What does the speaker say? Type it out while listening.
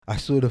I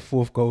saw the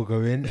fourth goal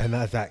go in, and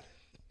I was like,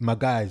 my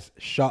guys,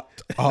 shut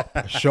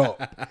up shop.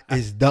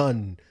 It's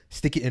done.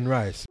 Stick it in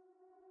rice.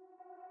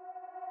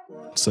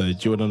 So do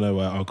you want to know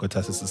why Uncle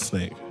Tass is a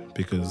snake?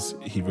 Because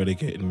he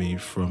relegated me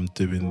from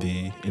doing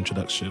the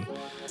introduction.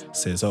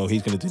 Says, oh,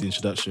 he's going to do the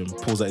introduction,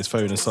 pulls out his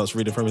phone and starts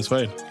reading from his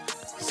phone.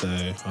 So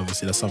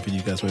obviously that's something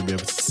you guys won't be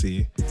able to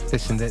see.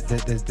 Listen,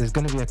 there's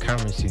going to be a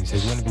camera soon, so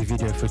there's going to be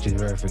video footage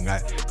of everything.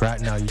 Like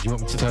right now, do you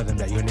want me to tell them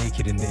that you're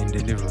naked in the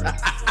living room?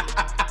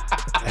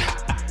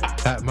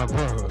 Like my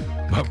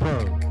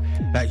bro.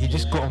 Like you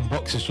just got on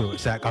boxer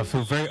shorts. Like I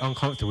feel very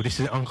uncomfortable. This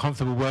is an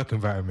uncomfortable work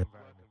environment.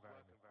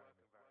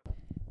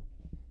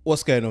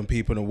 What's going on,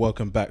 people, and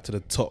welcome back to the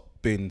Top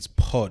Bins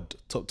Pod.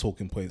 Top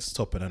talking points,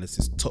 top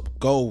analysis, top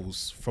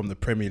goals from the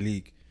Premier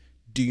League.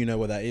 Do you know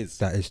what that is?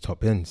 That is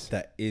Top Bins.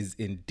 That is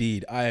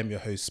indeed. I am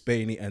your host,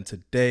 Spainy, and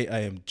today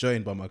I am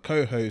joined by my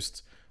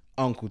co-host,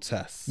 Uncle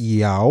Tass.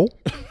 Yow.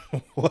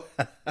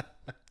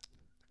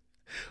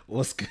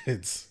 What's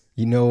good?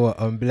 You know what?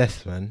 I'm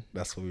blessed, man.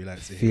 That's what we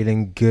like to hear.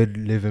 Feeling good,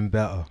 living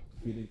better.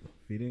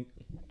 Feeling.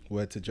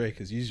 Word to Drake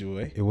as usual,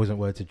 eh? It wasn't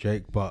word to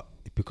Drake, but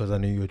because I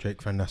knew you were a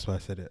Drake fan, that's why I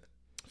said it.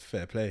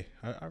 Fair play.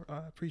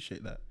 I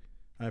appreciate that.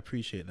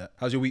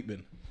 How's your week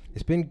been?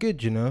 It's been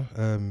good, you know.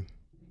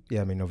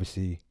 Yeah, I mean,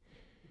 obviously,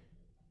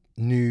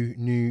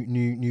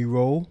 new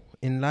role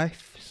in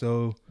life.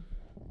 So,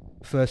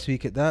 first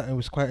week at that, it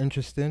was quite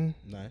interesting.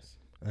 Nice.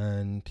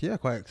 And yeah,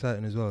 quite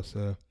exciting as well.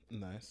 So,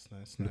 nice.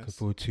 Looking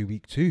forward to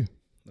week 2.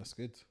 That's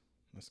good.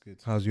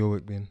 How's your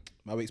week been?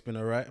 My week's been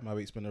alright.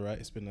 It's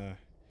been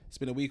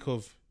a week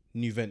of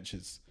new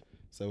ventures.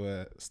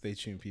 So stay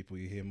tuned, people.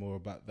 You hear more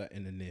about that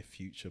in the near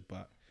future,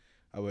 but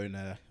I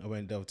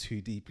won't delve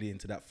too deeply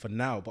into that for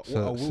now. But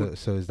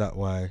so is that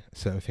why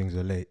certain things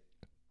are late?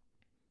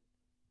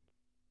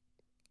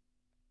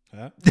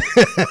 Huh?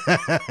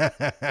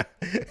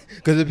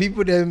 Because the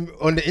people them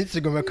on the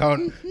Instagram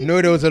account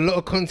know there was a lot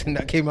of content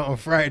that came out on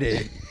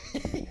Friday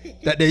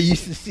that they're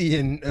used to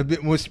seeing a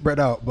bit more spread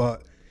out,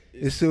 but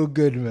it's so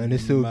good, man.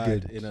 It's so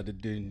good. In the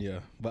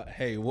dunya. But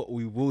hey, what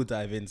we will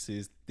dive into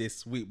is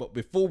this week. But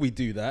before we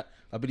do that,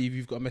 I believe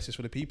you've got a message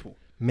for the people.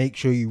 Make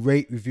sure you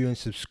rate, review, and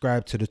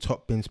subscribe to the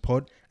Top Bins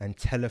Pod, and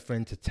tell a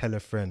friend to tell a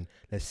friend.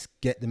 Let's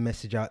get the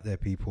message out there,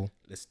 people.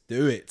 Let's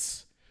do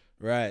it.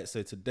 Right.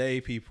 So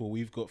today, people,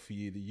 we've got for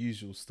you the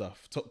usual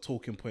stuff, top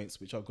talking points,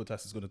 which Uncle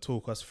Tass is going to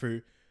talk us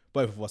through.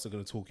 Both of us are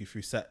going to talk you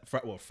through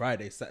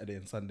Friday, Saturday,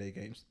 and Sunday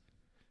games.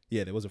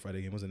 Yeah, there was a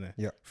Friday game, wasn't there?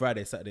 Yeah.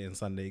 Friday, Saturday, and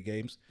Sunday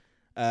games.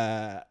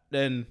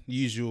 Then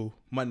usual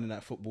Monday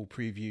Night Football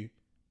preview,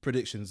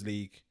 Predictions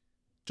League,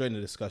 join the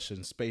discussion,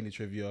 Spainy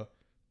Trivia,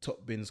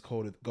 Top Bins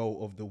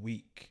Goal of the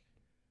Week.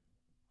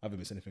 I haven't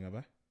missed anything, have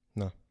I?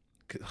 No.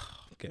 I'm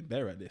getting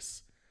better at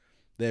this.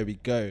 There we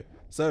go.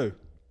 So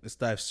let's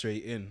dive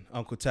straight in.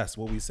 Uncle Tass,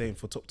 what are we saying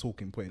for top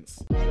talking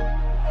points?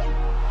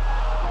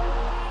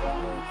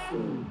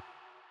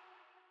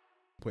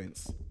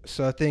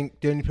 So I think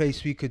the only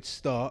place we could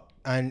start,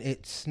 and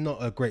it's not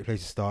a great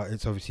place to start,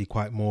 it's obviously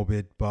quite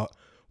morbid, but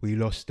we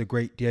lost the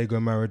great Diego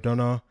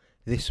Maradona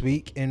this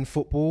week in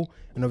football.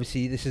 And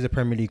obviously this is a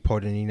Premier League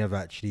pod and he never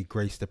actually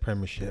graced the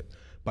Premiership,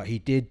 but he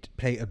did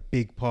play a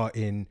big part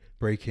in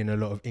breaking a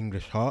lot of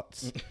English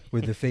hearts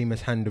with the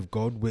famous hand of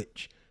God,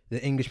 which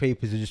the English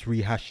papers are just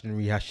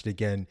rehashed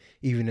again.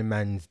 Even in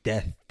man's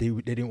death, they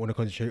didn't want to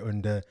concentrate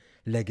on the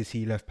legacy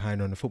he left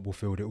behind on the football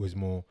field. It was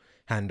more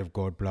hand of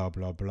God, blah,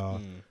 blah, blah.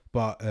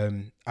 But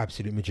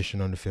absolute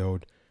magician on the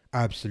field.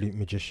 Absolute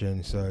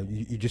magician. So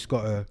you just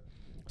got to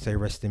say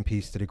rest in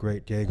peace to the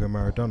great Diego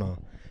Maradona.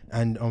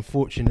 And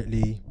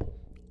unfortunately,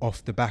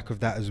 off the back of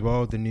that as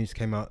well, the news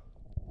came out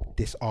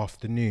this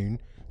afternoon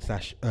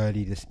 /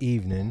 early this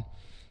evening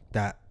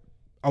that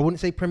I wouldn't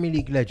say Premier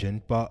League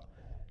legend, but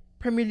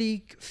Premier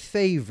League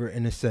favourite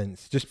in a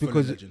sense, just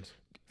because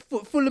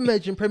full of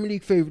legend, Premier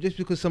League favourite, just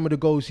because some of the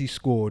goals he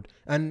scored,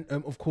 and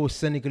of course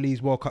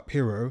Senegalese World Cup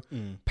hero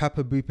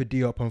Papa Bouba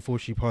Diop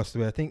unfortunately passed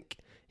away. I think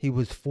he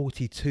was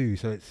 42,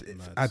 so it's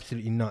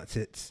absolutely nuts.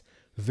 It's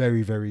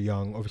very, very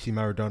young. Obviously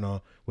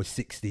Maradona was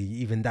 60.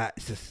 Even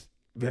that's just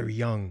very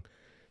young.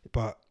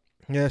 But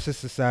yeah, it's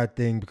just a sad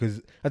thing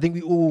because I think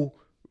we all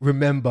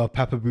remember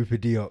Papa Bouba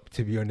Diop,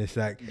 to be honest.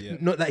 Like,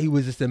 not that he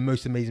was just the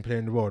most amazing player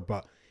in the world,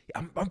 but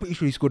I'm pretty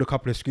sure he scored a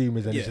couple of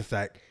screamers and it's just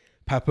like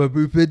Papa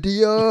Bouba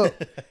Diop.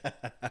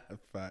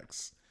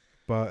 Facts.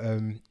 But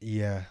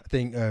yeah, I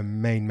think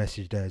main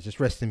message there is just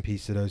rest in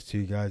peace to those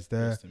two guys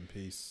there. Rest in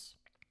peace.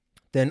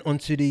 Then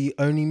onto the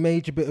only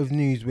major bit of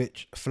news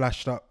which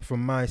flashed up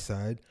from my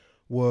side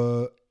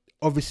were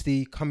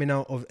obviously coming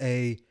out of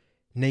a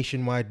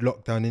nationwide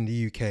lockdown in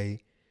the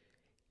UK.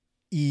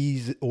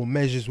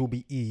 Measures will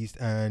be eased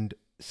and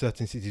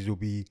certain cities will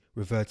be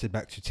reverted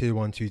back to tier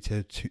 1, 2,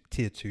 tier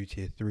 2,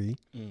 tier 3.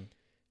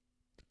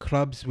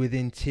 Clubs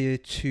within tier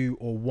 2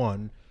 or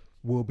 1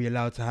 will be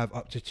allowed to have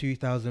up to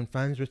 2,000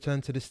 fans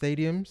return to the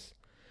stadiums.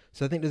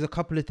 So I think there's a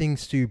couple of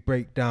things to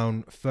break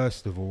down.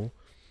 First of all,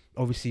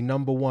 obviously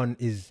number one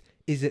is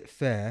it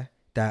fair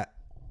that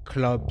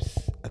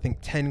clubs, I think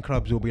 10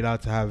 clubs will be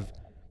allowed to have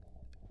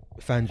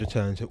fans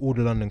return, so all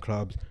the London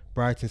clubs,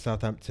 Brighton,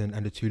 Southampton,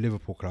 and the 2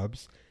 Liverpool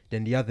clubs,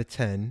 then the other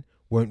 10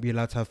 won't be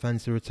allowed to have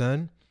fans to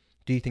return.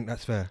 Do you think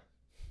that's fair?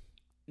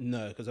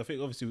 No, because I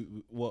think obviously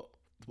what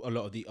a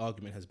lot of the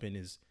argument has been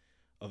is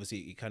obviously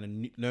it kind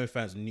of no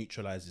fans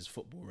neutralizes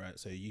football, right?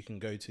 So you can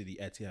go to the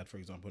Etihad, for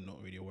example,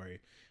 not really worry.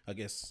 I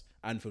guess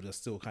Anfield has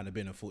still kind of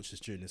been a fortress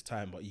during this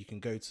time, but you can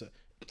go to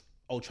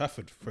Old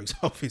Trafford, for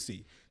example.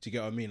 Obviously, do you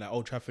get what I mean? Like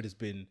Old Trafford has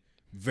been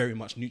very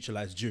much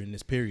neutralized during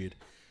this period,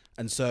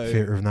 and so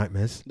Theatre of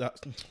nightmares. that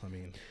I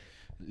mean,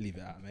 leave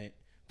it out, mate.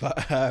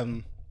 But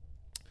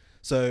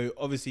so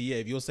obviously, yeah,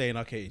 if you're saying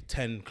okay,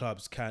 10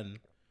 clubs can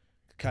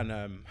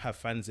have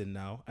fans in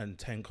now and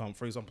 10 can't,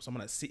 for example,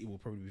 someone like City will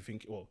probably be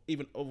thinking, well,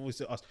 even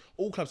obviously us,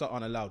 all clubs that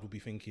aren't allowed will be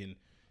thinking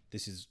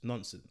this is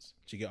nonsense.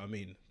 Do you get what I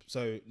mean?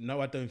 So no,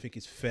 I don't think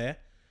it's fair.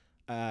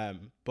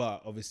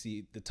 But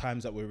obviously the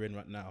times that we're in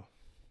right now,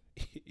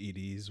 it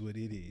is what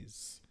it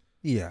is.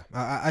 Yeah,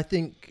 I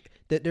think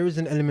that there is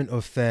an element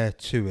of fair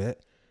to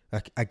it.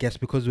 Like, I guess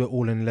because we're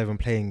all in 11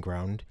 playing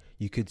ground,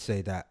 you could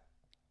say that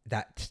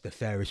that's the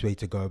fairest way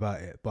to go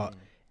about it. But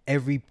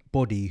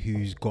everybody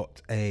who's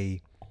got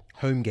a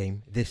home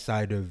game this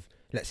side of,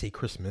 let's say,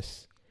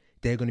 Christmas,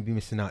 they're going to be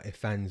missing out if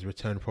fans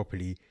return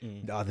properly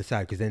the other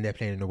side, because then they're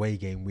playing an away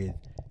game with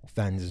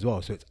fans as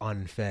well. So it's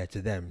unfair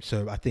to them.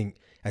 So I think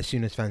as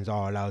soon as fans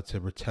are allowed to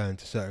return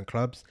to certain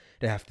clubs,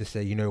 they have to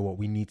say, you know what,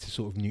 we need to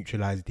sort of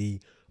neutralise the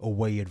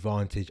away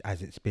advantage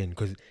as it's been,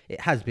 because it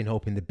has been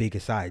helping the bigger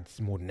sides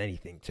more than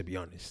anything, to be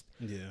honest.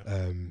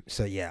 Yeah.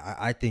 So yeah,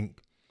 I think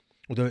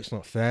although it's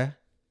not fair,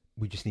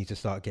 we just need to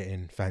start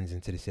getting fans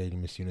into the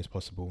stadium as soon as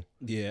possible.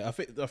 Yeah, I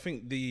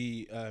think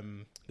the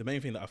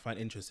main thing that I find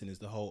interesting is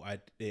the whole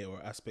idea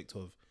or aspect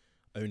of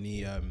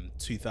only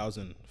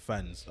 2,000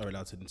 fans are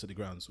allowed into the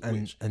grounds.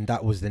 And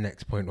that was the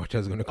next point which I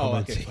was going to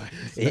comment okay,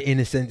 on. In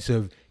a sense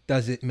of,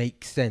 does it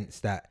make sense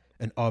that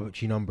an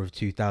arbitrary number of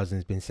 2,000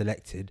 has been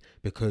selected?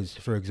 Because,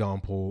 for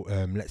example,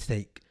 let's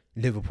take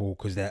Liverpool,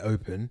 because they're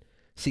open,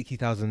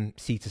 60,000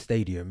 seater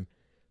stadium,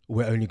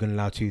 we're only going to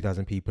allow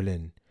 2,000 people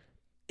in.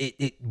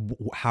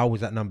 How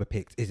was that number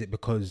picked? Is it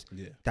because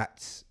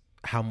that's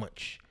how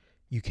much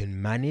you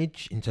can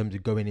manage in terms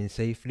of going in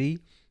safely?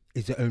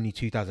 Is it only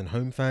 2,000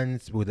 home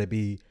fans? Will there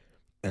be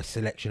a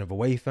selection of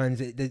away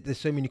fans? There's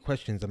so many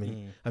questions. I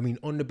mean,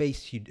 on the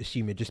base, you'd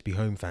assume it'd just be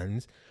home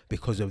fans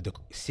because of the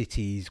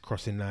cities,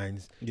 crossing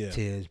lines,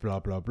 tiers, blah,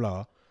 blah,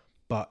 blah.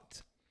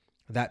 But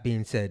that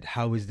being said,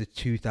 how is the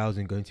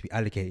 2,000 going to be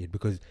allocated?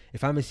 Because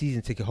if I'm a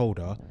season ticket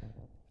holder,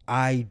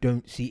 I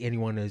don't see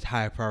anyone as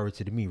higher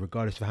priority than me,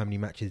 regardless of how many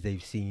matches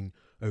they've seen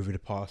over the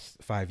past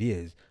 5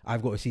 years.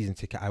 I've got a season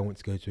ticket. I want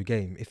to go to a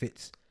game. If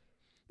it's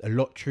a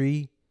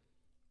lottery,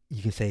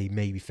 you can say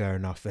maybe fair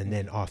enough. And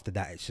then after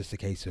that, it's just a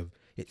case of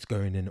it's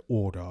going in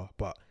order.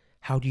 But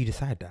how do you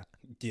decide that?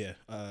 Yeah,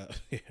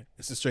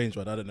 it's a strange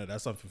one. I don't know.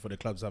 That's something for the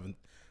clubs that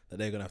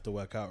they're gonna have to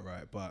work out,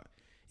 right? But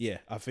yeah,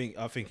 I think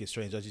it's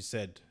strange. As you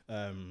said,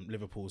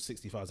 Liverpool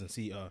 60,000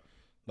 seater.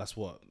 That's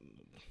what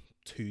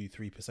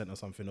 2-3% or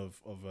something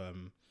of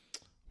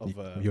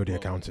you're the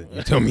accountant.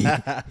 You tell me.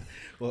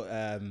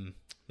 Well,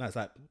 no, it's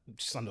like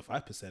just under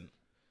 5%.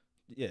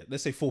 Yeah,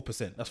 let's say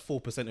 4%. That's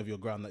 4% of your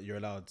ground that you're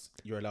allowed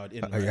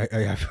in. Right?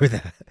 Are you happy with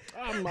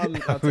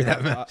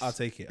that? I'll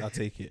take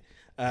it.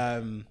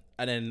 And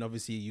then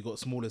obviously you got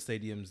smaller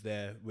stadiums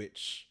there,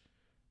 which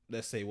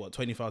let's say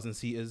 20,000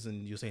 seaters,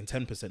 and you're saying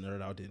 10% are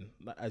allowed in.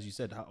 As you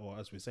said, or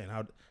as we're saying,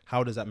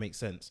 how does that make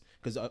sense?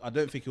 Because I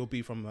don't think it will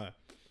be from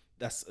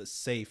that's a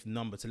safe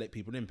number to let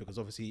people in, because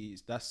obviously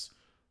that's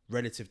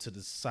relative to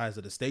the size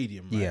of the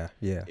stadium, right?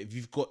 Yeah. If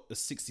you've got a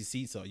 60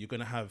 seater, you're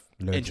gonna have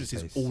Loads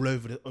entrances all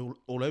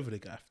over the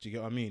gaff. Do you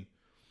get what I mean?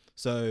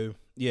 So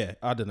yeah,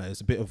 I don't know.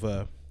 It's a bit of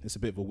a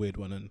weird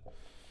one, and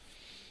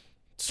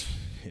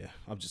yeah,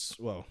 I'm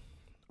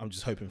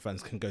just hoping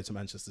fans can go to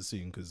Manchester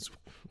soon, because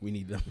we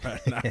need them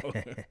right now.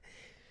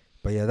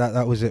 But yeah,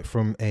 that was it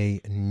from a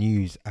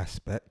news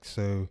aspect.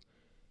 So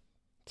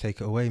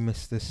take it away,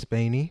 Mr.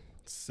 Spainy.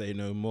 Say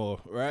no more.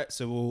 Right,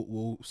 so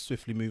we'll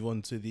swiftly move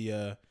on to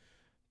the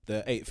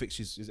 8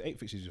 fixtures. Is it 8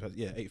 fixtures we've had?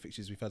 Yeah, 8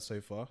 fixtures we've had so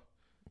far.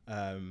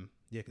 Yeah,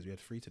 because we had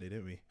 3 today,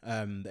 didn't we?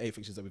 The 8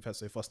 fixtures that we've had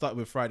so far. Starting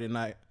with Friday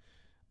night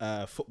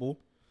football.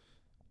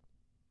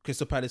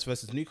 Crystal Palace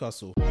versus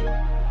Newcastle.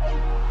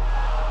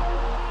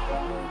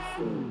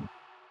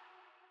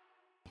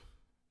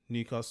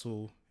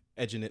 Newcastle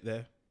edging it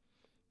there,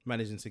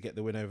 managing to get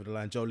the win over the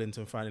line. Joe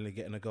Linton finally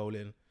getting a goal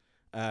in.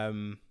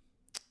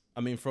 I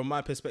mean, from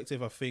my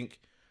perspective, I think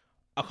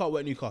I can't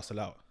work Newcastle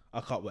out.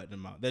 I can't work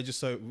them out. They're just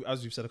so,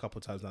 as we've said a couple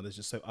of times now, they're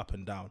just so up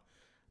and down.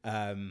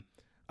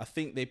 I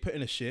think they put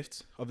in a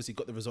shift, obviously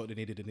got the result they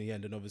needed in the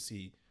end, and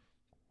obviously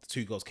the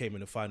 2 goals came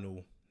in the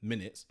final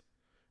minutes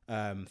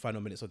of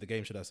the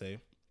game, should I say.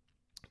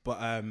 But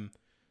I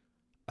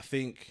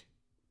think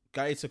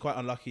Gaeta quite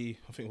unlucky.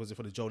 I think was it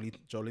for the Joe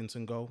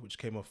Linton goal, which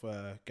came off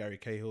Gary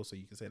Cahill, so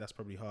you can say that's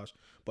probably harsh.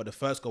 But the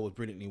first goal was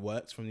brilliantly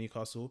worked from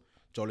Newcastle.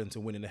 Joe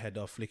Linton winning the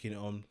header, flicking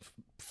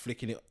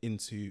it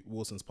into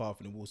Wilson's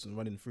path, and then Wilson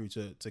running through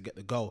to get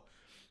the goal.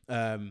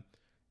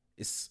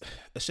 it's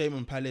a shame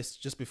on Palace.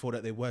 Just before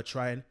that, they were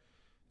trying.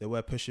 They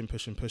were pushing,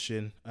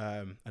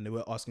 and they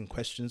were asking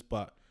questions,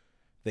 but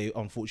they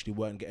unfortunately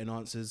weren't getting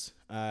answers.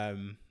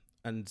 And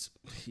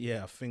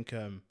yeah,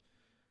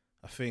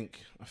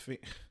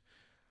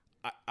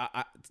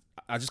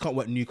 I just can't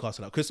work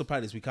Newcastle out. Crystal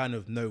Palace, we kind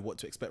of know what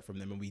to expect from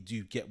them, and we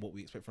do get what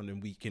we expect from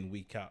them week in,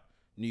 week out.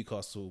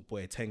 Newcastle,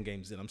 boy, 10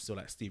 games in, I'm still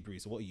like Steve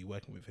Bruce. So what are you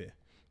working with here?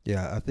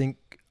 Yeah, I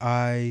think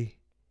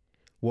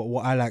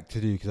what I like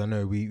to do, because I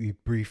know we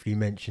briefly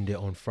mentioned it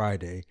on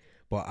Friday,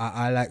 but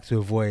I like to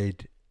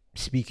avoid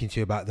speaking to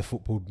you about the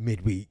football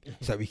midweek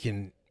so that we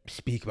can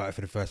speak about it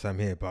for the first time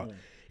here. But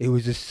it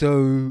was just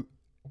so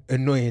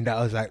annoying that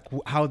I was like,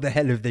 how the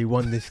hell have they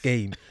won this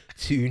game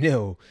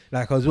 2-0?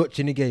 Like, I was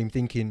watching the game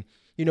thinking,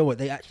 you know what,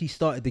 they actually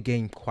started the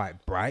game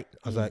quite bright.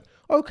 I was like,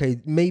 okay,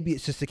 maybe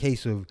it's just a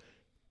case of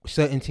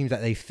certain teams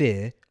that they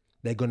fear,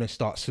 they're going to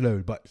start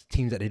slow, but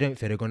teams that they don't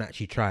fear, they're going to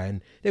actually try.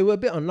 And they were a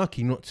bit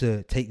unlucky not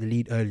to take the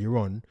lead earlier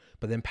on,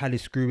 but then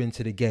Palace grew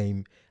into the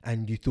game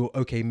and you thought,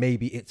 okay,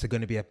 maybe it's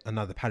going to be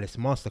another Palace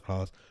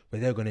masterclass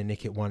where they're going to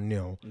nick it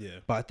 1-0. Yeah.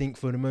 But I think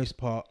for the most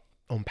part,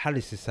 on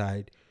Palace's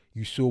side,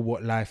 you saw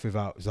what life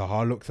without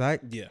Zaha looks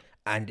like. Yeah.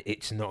 And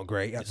it's not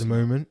great at the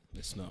moment.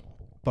 It's not.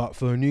 But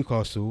for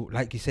Newcastle,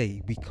 like you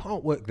say, we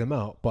can't work them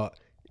out, but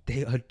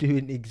they are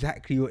doing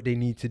exactly what they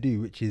need to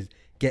do, which is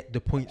get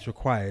the points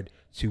required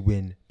to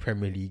win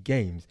Premier League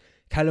games.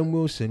 Callum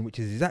Wilson, which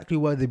is exactly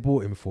why they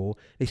bought him for,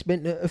 they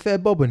spent a fair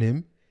bob on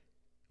him.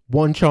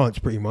 One chance,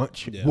 pretty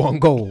much. Yeah. One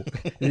goal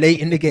late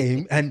in the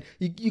game. And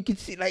you can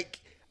see, like,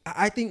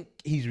 I think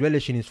he's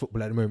relishing his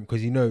football at the moment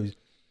because he knows,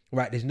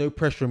 right, there's no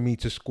pressure on me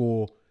to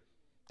score,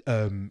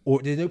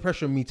 or there's no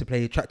pressure on me to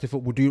play attractive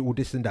football, do all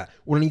this and that.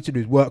 All I need to do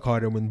is work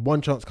hard, and when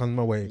one chance comes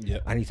my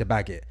way, I need to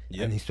bag it.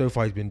 And so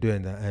far he's been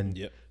doing that.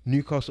 And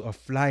Newcastle are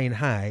flying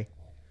high.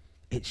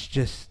 It's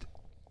just,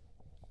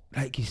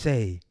 like you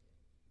say,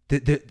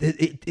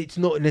 it's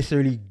not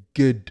necessarily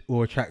good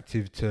or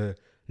attractive to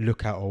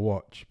look at or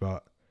watch,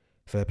 but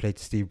fair play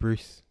to Steve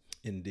Bruce.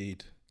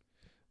 Indeed.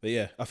 But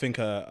yeah, I think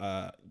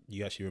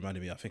you actually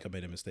reminded me, I think I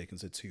made a mistake and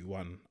said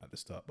 2-1 at the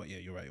start, but yeah,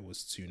 you're right, it was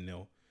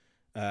 2-0.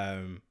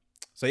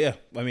 So yeah,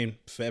 I mean,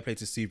 fair play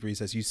to Steve Bruce,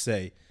 as you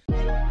say.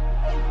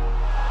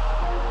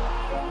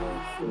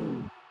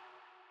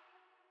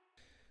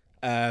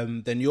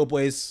 Then your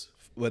boys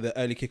were the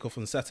early kickoff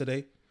on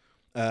Saturday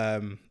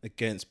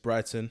against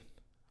Brighton.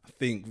 I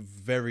think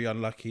very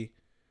unlucky.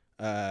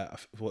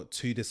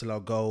 2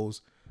 disallowed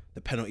goals,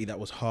 the penalty that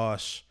was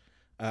harsh.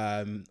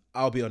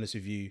 I'll be honest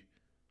with you,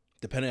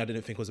 the penalty I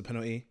didn't think was a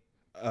penalty,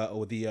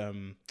 or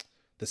the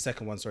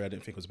second one, sorry, I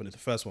didn't think was a penalty.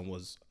 The first one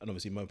was, and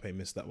obviously Mopé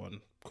missed that one,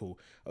 cool,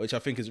 which I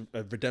think is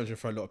a redemption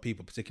for a lot of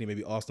people, particularly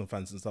maybe Arsenal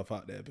fans and stuff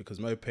out there, because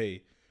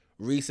Mopé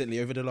recently,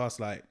 over the last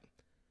like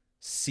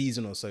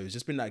season or so, has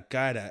just been that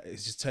guy that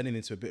is just turning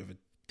into a bit of a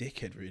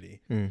dickhead,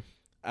 really.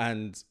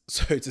 And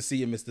so to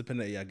see him miss the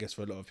penalty, I guess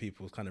for a lot of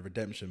people, is kind of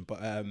redemption. But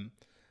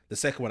the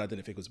second one, I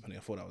didn't think was a penalty.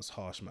 I thought that was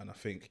harsh, man. I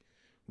think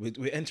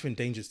we're entering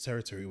dangerous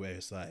territory where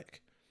it's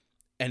like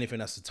anything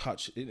that's a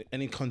touch,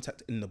 any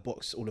contact in the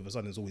box, all of a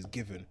sudden is always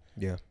given.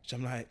 Yeah. Which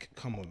I'm like,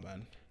 come on,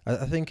 man.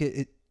 I think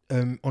it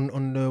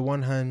on the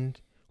one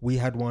hand, we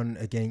had one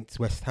against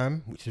West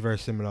Ham, which is very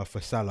similar for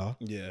Salah.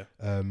 Yeah.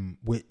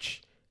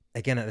 Which,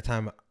 again, at the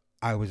time,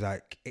 I was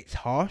like, it's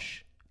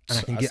harsh. And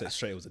I can get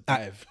straight. It was a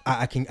dive.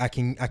 I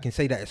can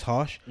say that it's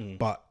harsh,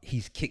 but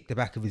he's kicked the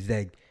back of his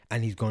leg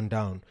and he's gone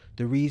down.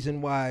 The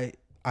reason why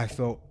I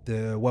felt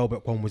the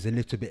Welbeck one was a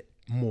little bit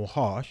more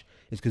harsh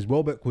is because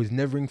Welbeck was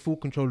never in full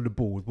control of the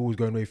ball. The ball was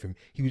going away from him.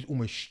 He was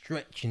almost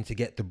stretching to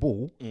get the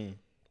ball.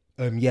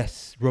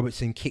 Yes,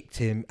 Robertson kicked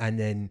him and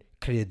then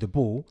cleared the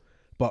ball,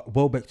 but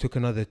Welbeck took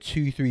another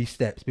 2-3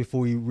 steps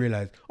before he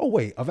realised, oh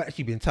wait, I've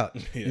actually been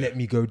touched. Let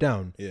me go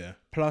down. Yeah.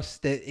 Plus,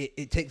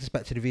 it takes us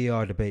back to the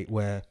VAR debate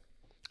where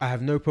I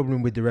have no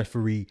problem with the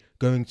referee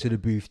going to the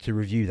booth to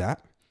review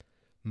that.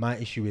 My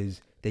issue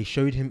is they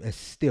showed him a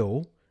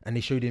still and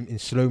they showed him in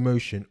slow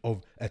motion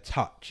of a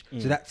touch.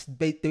 So that's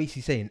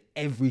basically saying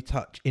every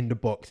touch in the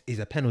box is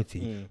a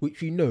penalty,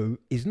 which we know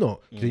is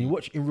not. So when you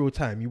watch it in real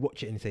time, you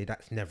watch it and say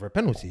that's never a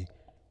penalty.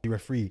 The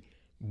referee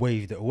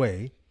waved it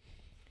away,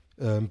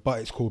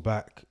 but it's called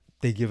back.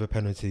 They give a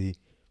penalty.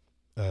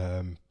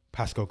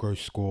 Pascal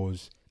Gross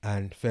scores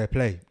and fair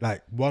play.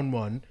 Like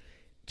 1-1.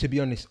 To be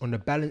honest, on the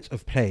balance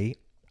of play,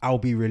 I'll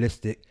be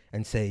realistic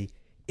and say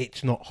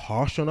it's not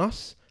harsh on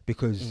us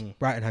because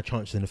Brighton had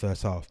chances in the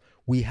first half.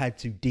 We had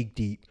to dig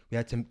deep. We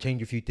had to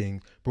change a few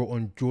things. Brought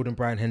on Jordan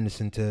Bryan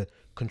Henderson to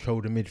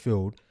control the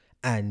midfield,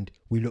 and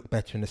we looked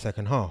better in the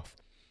second half.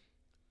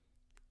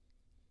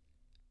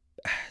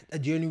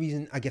 The only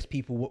reason I guess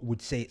people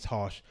would say it's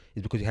harsh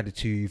is because we had the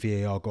 2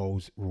 VAR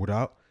goals ruled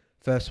out.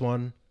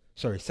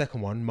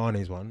 Second one,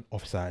 Mane's one,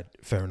 offside,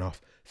 fair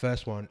enough.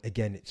 First one,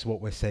 again, it's what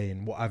we're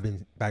saying, what I've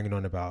been banging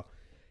on about.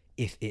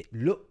 If it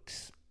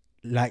looks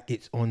like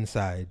it's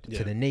onside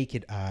to the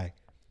naked eye,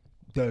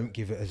 don't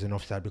give it as an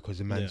offside because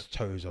the man's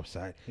toe is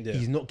offside. Yeah.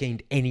 He's not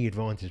gained any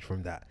advantage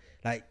from that.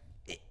 Like,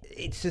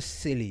 it's just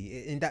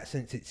silly. In that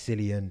sense, it's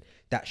silly, and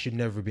that should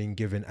never have been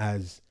given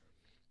as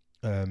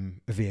a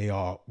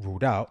VAR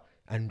ruled out,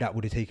 and that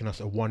would have taken us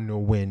a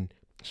 1-0 win,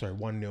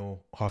 1-0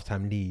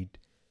 halftime lead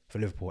for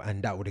Liverpool,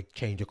 and that would have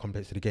changed the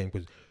context of the game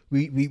because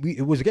we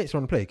it was against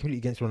run and play, completely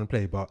against run and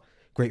play, but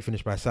great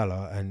finish by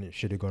Salah, and it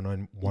should have gone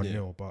on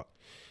 1-0, but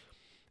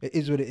it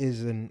is what it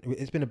is, and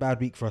it's been a bad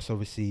week for us,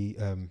 obviously.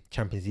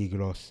 Champions League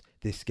loss,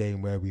 this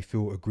game where we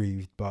feel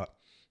aggrieved, but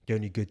the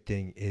only good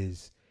thing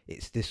is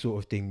it's this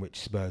sort of thing which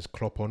spurs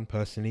Klopp on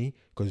personally,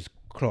 because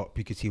Klopp,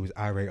 you could see, was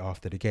irate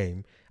after the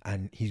game,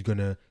 and he's going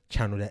to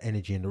channel that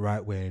energy in the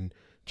right way and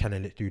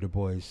channel it through the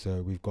boys.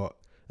 So we've got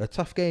a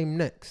tough game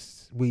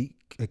next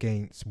week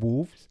against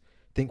Wolves.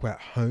 I think we're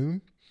at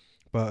home,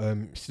 but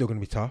it's still going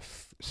to be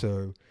tough.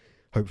 So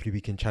hopefully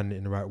we can channel it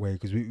in the right way,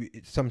 because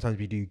sometimes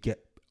we do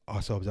get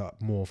ourselves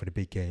up more for the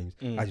big games,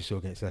 as you saw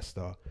against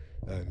Leicester.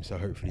 So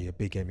hopefully a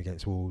big game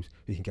against Wolves,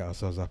 we can get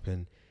ourselves up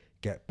and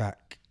get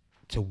back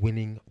to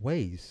winning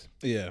ways.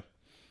 Yeah,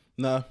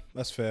 no,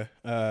 that's fair.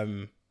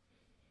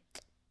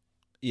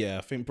 Yeah,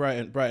 I think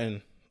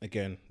Brighton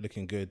again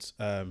looking good.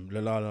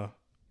 Lallana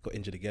got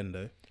injured again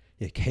though.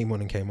 Yeah, came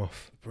on and came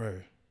off.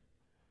 Bro,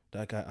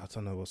 that guy, I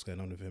don't know what's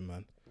going on with him,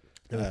 man.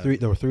 There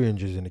were three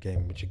injuries in the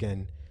game, which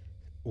again,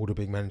 all the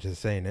big managers are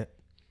saying it,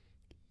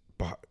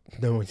 but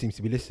no one seems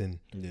to be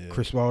listening. Yeah.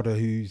 Chris Wilder,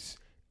 who's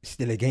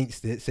still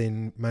against it,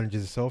 saying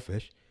managers are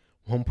selfish.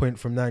 1 point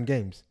from 9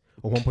 games,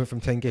 or 1 point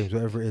from 10 games,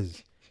 whatever it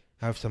is.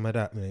 Have some of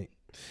that, mate.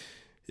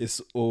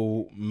 It's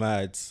all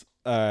mad.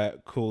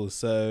 Cool.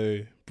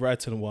 So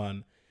Brighton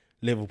won,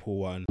 Liverpool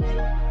won.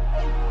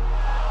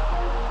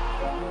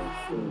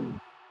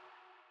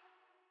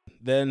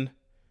 Then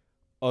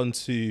on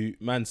to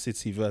Man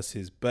City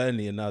versus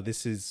Burnley, and now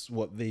this is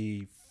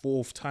the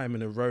 4th time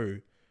in a row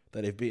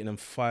that they've beaten them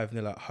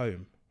 5-0 at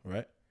home,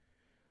 right?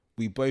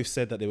 We both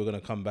said that they were going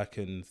to come back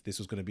and this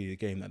was going to be a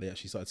game that they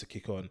actually started to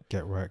kick on.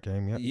 Get right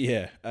game,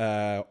 yeah.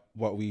 Yeah.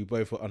 What we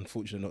both were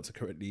unfortunate not to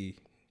correctly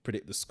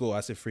predict the score.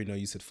 I said 3-0,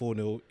 you said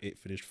 4-0, it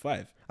finished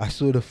 5. I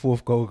saw the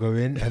 4th goal go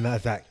in and I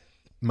was like,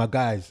 my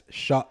guys,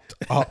 shut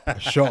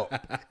up shop.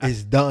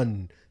 It's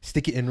done.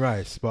 Stick it in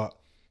rice. But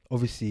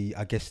obviously,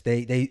 I guess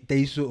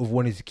they sort of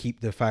wanted to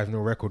keep the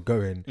 5-0 record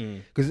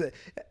going. Because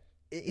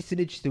it's an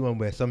interesting one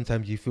where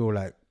sometimes you feel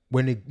like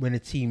when a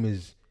team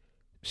has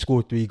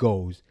scored 3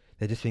 goals,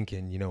 they're just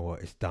thinking, you know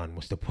what, it's done.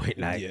 What's the point?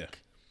 Like, yeah.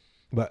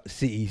 But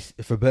City,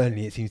 for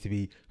Burnley, it seems to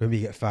be when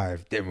we get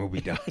 5, then we'll be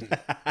done.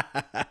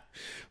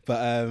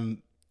 But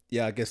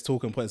yeah, I guess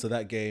talking points of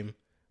that game,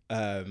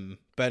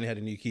 Burnley had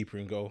a new keeper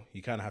in goal.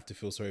 You kind of have to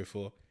feel sorry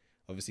for.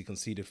 Obviously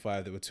conceded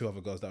 5. There were 2 other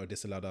goals that were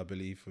disallowed, I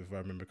believe, if I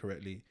remember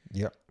correctly.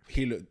 Yep.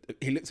 He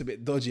looked a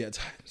bit dodgy at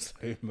times,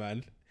 though,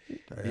 man.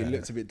 He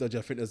looked a bit dodgy.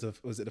 I think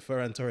was it the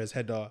Ferran Torres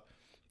header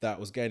that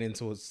was going in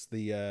towards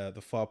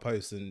the far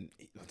post, and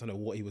I don't know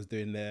what he was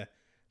doing there.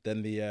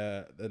 Then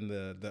the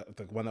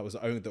one that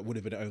would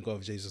have been an own goal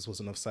if Jesus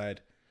wasn't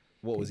offside.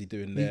 What was he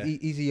doing there?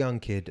 He's a young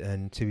kid,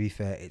 and to be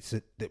fair, it's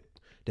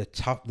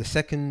the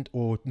second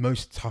or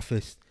most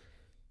toughest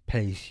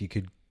place you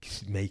could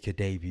make a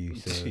debut.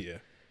 So yeah.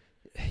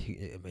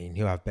 I mean,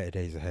 he'll have better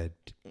days ahead.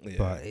 Yeah.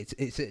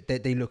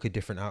 But they look a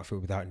different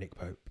outfit without Nick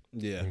Pope.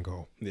 Yeah. In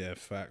goal. Yeah,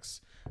 facts.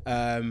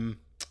 Riyad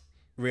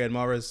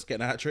Mahrez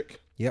getting a hat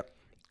trick. Yep.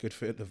 Good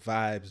for the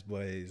vibes,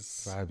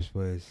 boys. Vibes,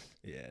 boys.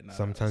 Yeah. No,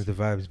 sometimes the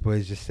vibes,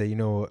 boys, just say, you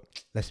know what?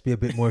 Let's be a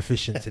bit more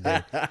efficient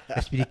today.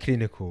 Let's be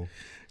clinical.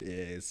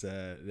 Yeah, it's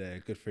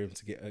good for him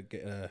to get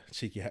a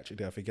cheeky hat trick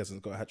there. I think he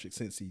hasn't got a hat trick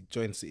since he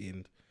joined City,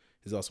 and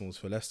his last one was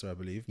for Leicester, I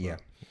believe. Yeah,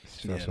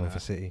 first one for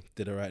City.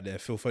 Did it right there.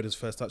 Phil Foden's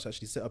first touch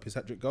actually set up his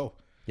hat trick goal.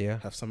 Yeah,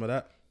 have some of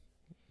that.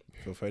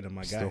 Phil Foden,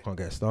 my guy. Still can't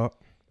get a start.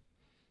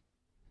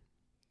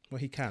 Well,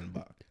 he can,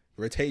 but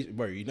rotation,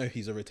 bro. You know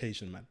he's a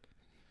rotation man.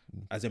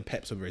 As in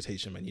Pep's a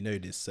rotation man. You know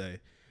this. So,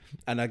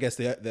 and I guess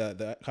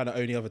the kind of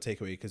only other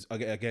takeaway, because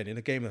again in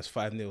a game that's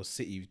 5-0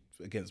 City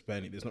against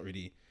Burnley, there's not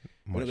really.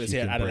 We're not going to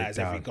say analyze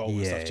every goal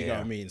and stuff. Do you know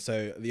what I mean?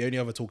 So the only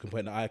other talking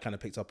point that I kind of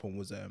picked up on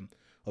was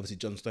obviously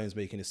John Stones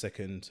making his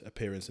second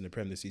appearance in the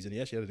Prem this season. He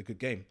actually had a good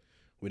game,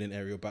 winning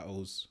aerial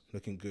battles,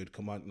 looking good,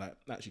 commanding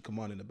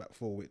the back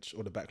four,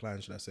 or the back line,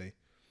 should I say,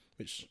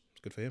 which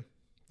is good for him.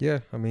 Yeah,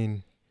 I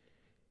mean,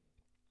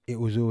 it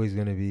was always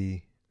going to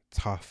be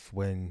tough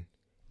when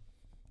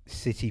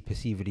City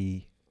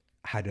perceivably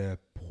had a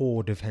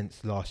poor defence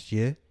last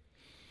year,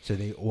 so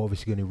they were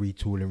obviously going to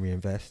retool and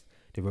reinvest.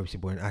 They've obviously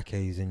brought in Ake,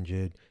 who's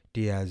injured,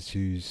 Diaz,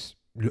 who's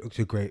looked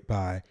a great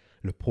buy,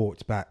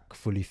 Laporte's back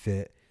fully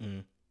fit.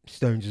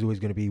 Stones is always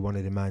going to be one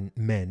of the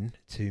men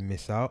to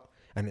miss out,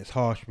 and it's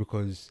harsh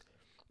because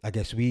I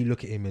guess we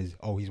look at him as,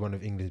 he's one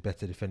of England's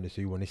better defenders,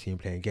 so we want to see him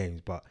playing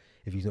games. But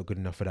if he's not good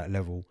enough for that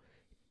level,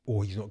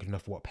 or he's not good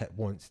enough for what Pep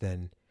wants,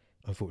 then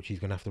unfortunately he's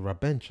going to have to rub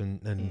bench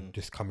and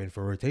just come in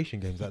for rotation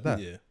games like that.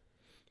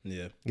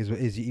 Yeah. Is what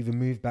it is. You either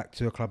move back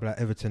to a club like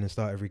Everton and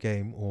start every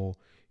game, or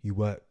you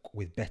work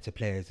with better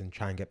players and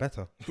try and get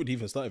better. Would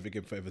even start every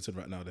game for Everton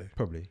right now, though.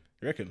 Probably.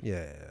 You reckon?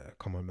 Yeah.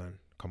 Come on, man.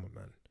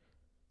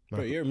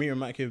 Bro, me and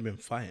Mike have been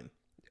fighting.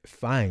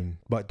 fine.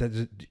 But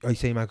are you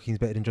saying Michael Keane's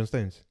better than John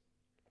Stones?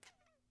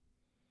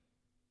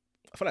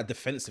 I feel like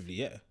defensively,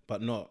 yeah,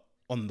 but not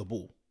on the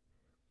ball.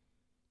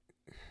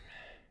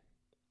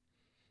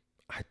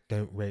 I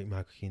don't rate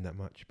Michael Keane that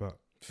much, but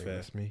Fair.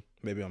 that's me.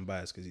 Maybe I'm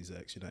biased because he's an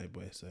ex-United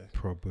boy, so.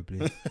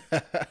 Probably.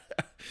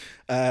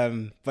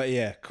 But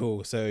yeah,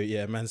 cool. So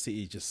yeah, Man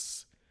City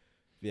just,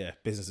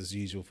 business as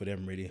usual for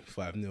them really.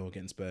 5-0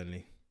 against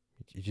Burnley.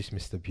 You just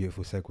missed a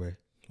beautiful segue.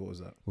 What was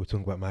that? We're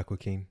talking about Michael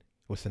Keane.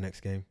 What's the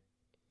next game?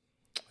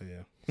 Oh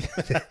yeah.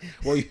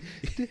 Well,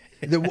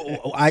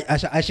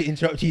 I should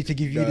interrupt you to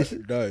give you this.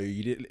 No,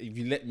 you didn't. If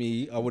you let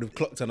me, I would have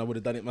clocked and I would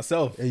have done it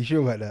myself. Are you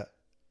sure about that?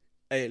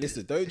 Hey,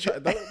 listen, don't try.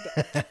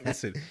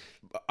 Listen,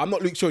 I'm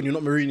not Luke Shaw and you're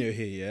not Mourinho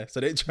here, yeah.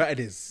 So don't try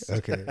this.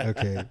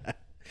 Okay.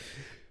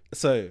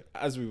 So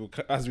as we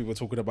were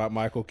talking about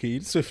Michael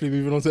Keane, swiftly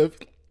moving on to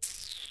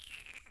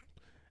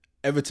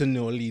Everton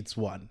 0, Leeds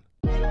 1.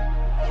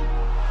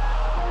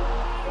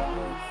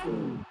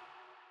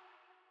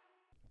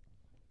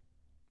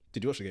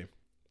 Did you watch the game?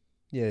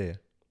 Yeah.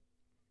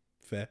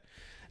 Fair.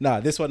 Nah,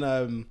 this one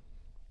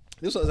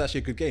was actually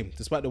a good game.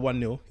 Despite the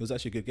 1-0, it was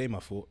actually a good game, I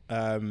thought.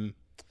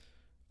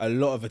 A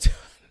lot of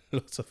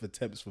lots of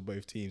attempts for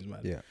both teams, man.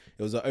 Yeah.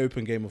 It was an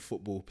open game of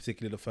football,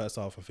 particularly the first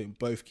half. I think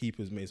both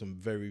keepers made some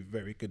very,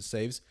 very good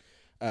saves.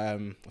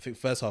 I think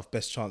first half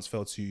best chance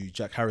fell to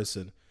Jack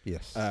Harrison.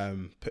 Yes.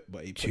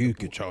 But he Two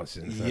good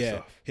chances in the first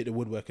half. Hit the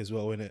woodwork as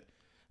well, innit?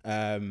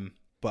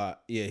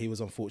 But yeah, he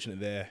was unfortunate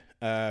there.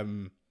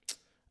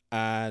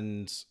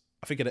 And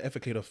I think he had an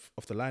effort cleared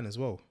off the line as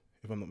well,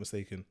 if I'm not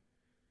mistaken.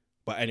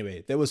 But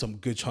anyway, there were some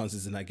good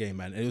chances in that game,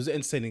 man. It was an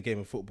entertaining game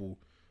of football.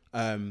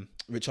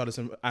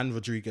 Richarlison and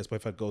Rodriguez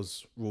both had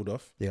goals ruled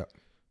off. Yeah.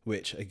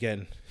 Which,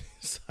 again,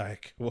 it's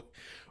like,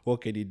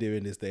 what can you do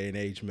in this day and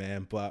age,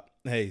 man? But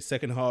hey,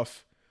 second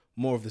half,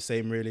 more of the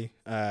same, really.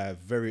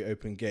 Very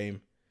open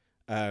game.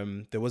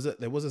 There was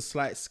a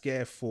slight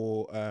scare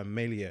for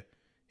Melia,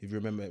 if you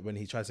remember, when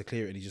he tried to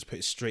clear it and he just put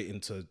it straight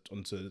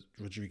onto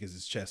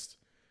Rodriguez's chest.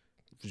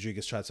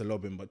 Rodriguez tried to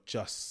lob him, but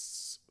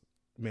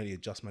Melia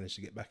just managed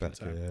to get back in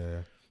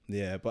time.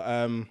 Yeah, but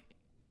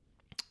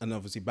and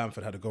obviously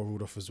Bamford had a goal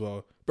ruled off as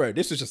well. Bro,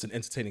 this was just an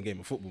entertaining game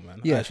of football,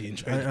 man. Yeah, I actually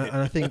enjoyed it.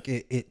 And I think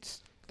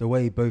it's the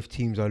way both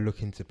teams are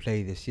looking to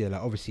play this year.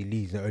 Like, obviously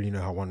Leeds don't only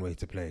know how one way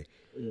to play,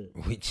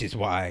 which is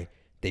why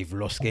they've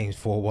lost games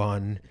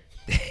 4-1.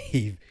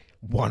 They've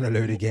won a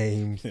load of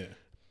games. Yeah.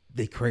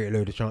 They create a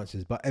load of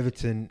chances. But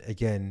Everton,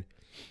 again,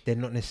 they're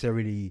not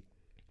necessarily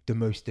the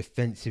most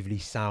defensively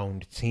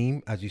sound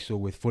team, as you saw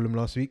with Fulham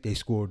last week. They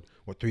scored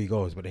 3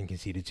 goals, but then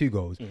conceded 2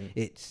 goals.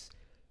 It's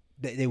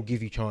they'll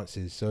give you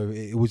chances, so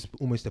it was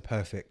almost a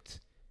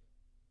perfect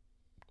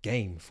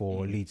game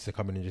for Leeds to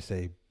come in and just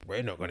say,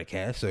 we're not going to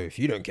care, so if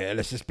you don't care,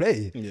 let's just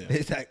play. Yeah.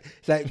 It's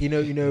like you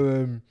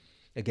know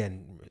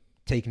again,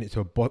 taking it to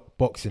a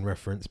boxing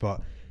reference,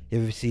 but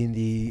you ever seen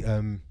the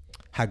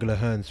Hagler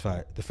Hearns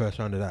fight, the first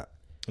round of that?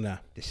 Nah.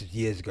 This is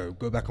years ago.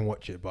 Go back and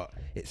watch it. But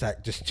it's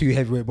like just 2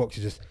 heavyweight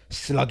boxers just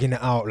slugging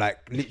it out,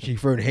 like literally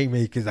throwing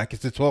haymakers like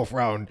it's the 12th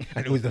round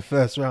and it was the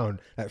first round.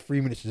 Like 3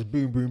 minutes, just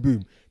boom, boom,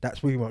 boom. That's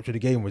pretty much what the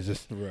game was.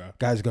 Just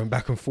guys going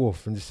back and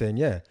forth and just saying,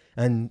 yeah.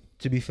 And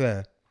to be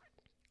fair,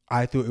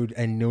 I thought it would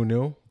end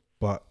 0-0,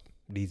 but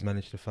Leeds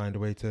managed to find a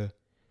way to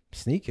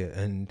sneak it.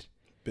 And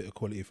bit of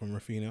quality from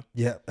Rafinha.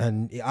 Yeah.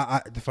 And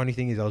the funny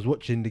thing is, I was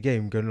watching the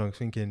game going along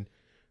thinking,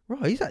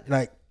 right, he's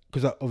like,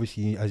 because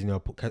obviously, as you know, I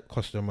put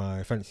Costa on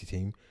my fantasy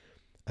team,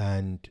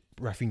 and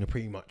Rafinha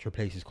pretty much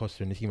replaces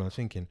Costa in the team. I was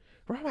thinking,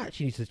 I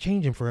actually need to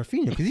change him for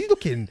Rafinha because he's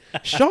looking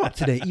sharp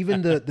today.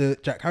 Even the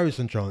Jack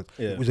Harrison chance,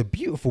 it was a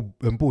beautiful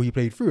ball he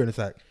played through, and it's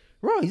like,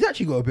 right, he's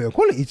actually got a bit of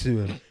quality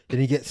to him. Then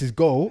he gets his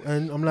goal,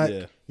 and I'm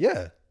like,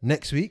 yeah,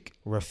 next week,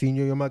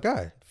 Rafinha, you're my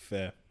guy.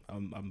 Fair. I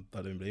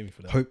don't blame you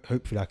for that.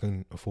 Hopefully, I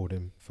can afford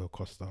him for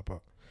Costa,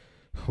 but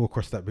we'll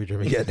cross that bridge when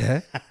we get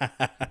there.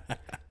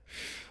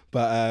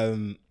 But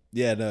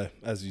yeah, no,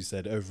 as you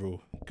said,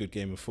 overall, good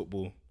game of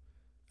football.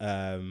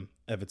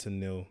 Everton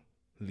 0,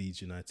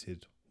 Leeds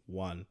United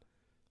 1.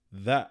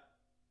 That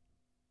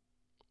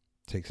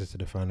takes us to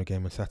the final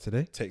game of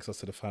Saturday. Thank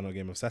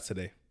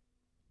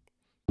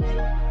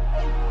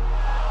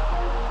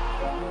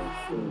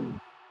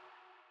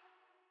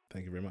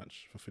you very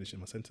much for finishing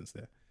my sentence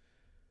there.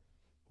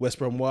 West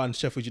Brom 1,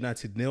 Sheffield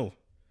United 0.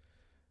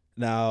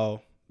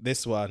 Now,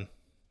 this one,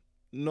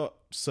 not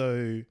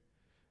so...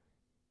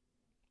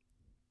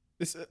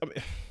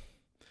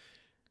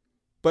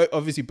 But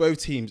obviously both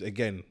teams,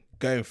 again,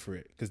 going for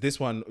it. Because this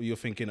one, you're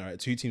thinking, all right,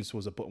 2 teams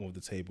towards the bottom of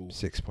the table.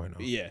 6.0.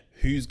 Yeah.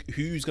 Who's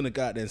going to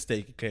go out there and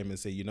stake a claim and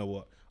say, you know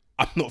what,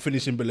 I'm not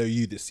finishing below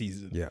you this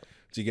season. Yeah.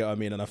 Do you get what I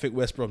mean? And I think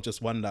West Brom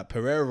just won that.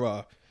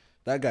 Pereira,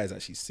 that guy's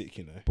actually sick,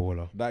 you know.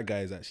 Baller. That guy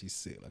is actually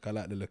sick. Like, I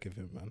like the look of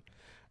him,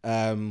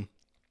 man.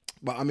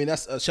 But I mean,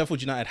 that's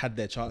Sheffield United had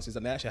their chances,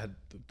 and they actually had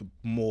the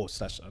more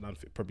 / and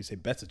I'd probably say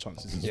better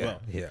chances as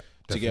well. Yeah.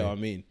 Do you get what I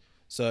mean?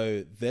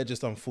 So they're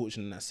just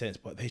unfortunate in that sense,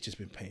 but they've just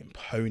been playing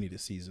pony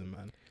this season,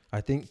 man.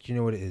 I think, do you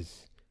know what it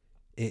is?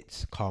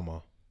 It's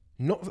karma.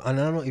 Not, and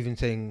I'm not even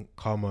saying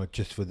karma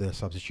just for the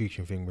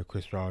substitution thing with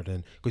Chris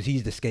Rowden, because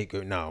he's the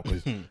scapegoat now.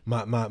 Because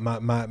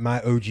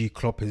my OG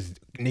Klopp has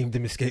named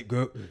him a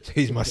scapegoat, so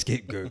he's my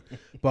scapegoat.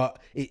 But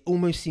it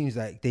almost seems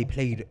like they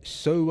played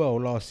so well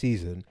last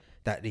season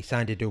that they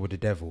signed a deal with the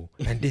devil,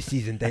 and this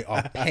season they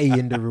are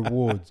paying the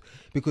rewards.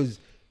 Because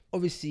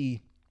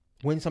obviously,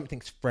 when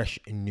something's fresh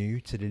and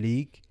new to the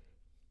league,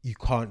 you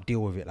can't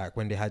deal with it. Like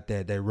when they had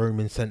their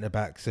Roman centre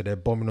backs, so they're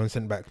bombing on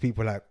centre backs.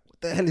 People are like,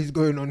 what the hell is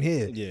going on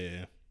here?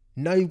 Yeah.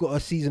 Now you've got a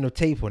season of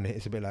tape on it.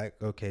 It's a bit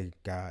like, okay,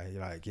 guy,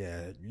 like,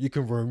 yeah, you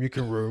can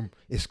roam.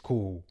 It's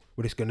cool.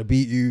 We're just gonna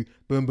beat you.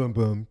 Boom, boom,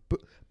 boom.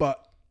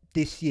 But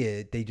this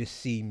year they just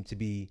seem to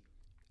be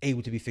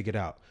able to be figured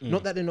out.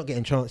 Not that they're not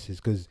getting chances,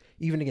 because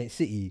even against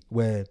City,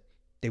 where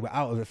they were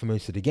out of it for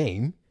most of the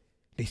game,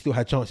 they still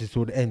had chances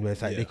toward the end where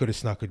it's like they could have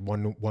snuck a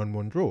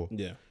 1-1 draw.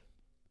 Yeah.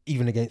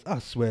 Even against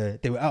us, where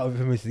they were out of it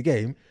for most of the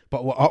game,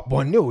 but were up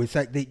 1-0. It's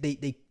like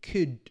they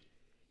could,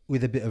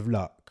 with a bit of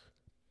luck,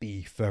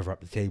 be further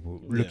up the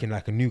table, looking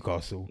like a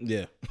Newcastle.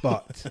 Yeah.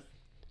 But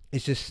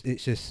it's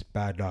just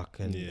bad luck,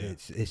 and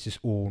it's just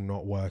all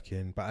not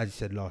working. But as you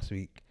said last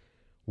week,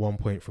 1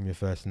 point from your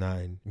first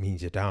 9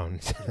 means you're down.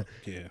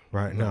 Yeah.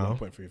 Right now. 1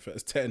 point from your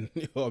first 10.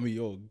 I mean,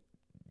 you're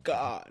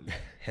gone.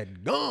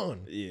 Head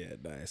gone. Yeah,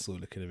 nah, it's all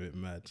looking a bit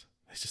mad.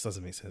 It just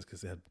doesn't make sense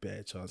because they had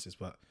better chances.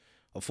 But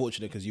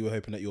unfortunate, because you were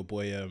hoping that your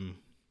boy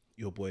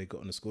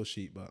got on the score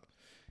sheet, but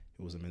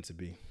it wasn't meant to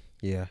be.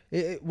 Yeah,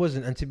 it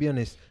wasn't. And to be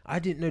honest, I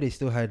didn't know they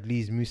still had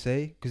Lees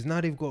Mousset, because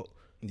now they've got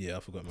I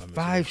forgot my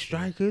 5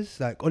 strikers,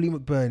 like Ollie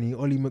McBurney,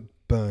 Ollie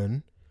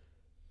McBurn,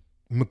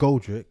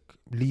 McGoldrick,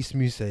 Lees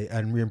Mousset,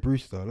 and Ryan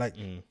Brewster. Like,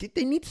 did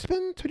they need to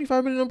spend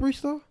 25 million on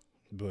Brewster?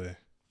 Boy.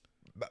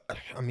 But,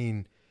 I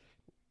mean,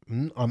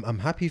 I'm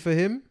happy for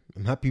him.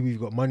 I'm happy we've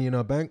got money in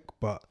our bank,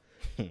 but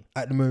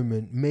at the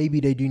moment,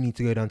 maybe they do need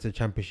to go down to the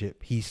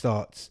Championship. He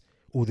starts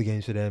all the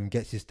games for them,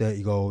 gets his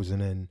 30 goals,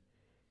 and then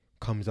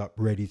comes up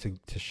ready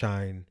to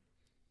shine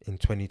in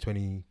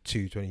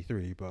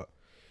 2022-23, but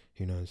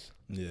who knows?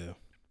 Yeah,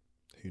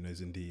 who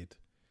knows indeed.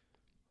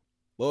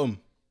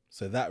 Boom.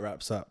 So that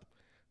wraps up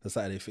the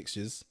Saturday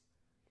fixtures.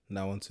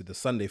 Now on to the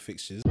Sunday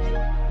fixtures.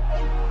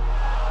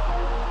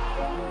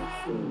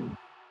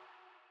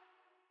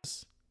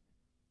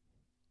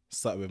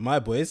 Start with my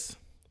boys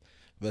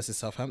versus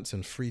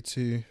Southampton.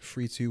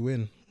 3-2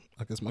 win.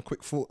 I guess my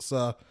quick thoughts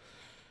are,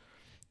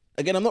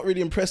 again, I'm not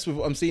really impressed with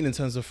what I'm seeing in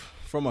terms of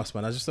from us,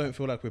 man. I just don't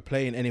feel like we're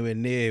playing anywhere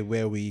near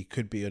where we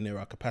could be or near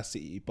our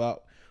capacity.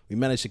 But we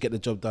managed to get the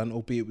job done,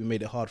 albeit we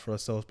made it hard for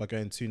ourselves by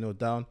going 2-0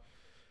 down.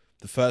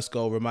 The first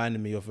goal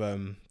reminded me of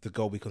the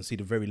goal we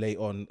conceded very late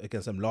on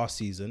against them last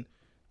season.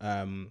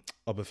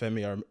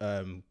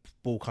 Obafemi,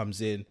 ball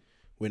comes in,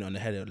 win on the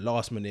header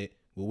last minute.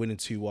 We're winning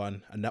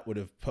 2-1, and that would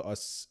have put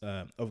us.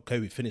 Okay,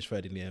 we finished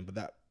third in the end, but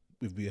that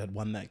if we had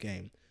won that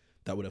game,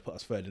 that would have put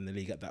us third in the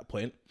league at that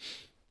point.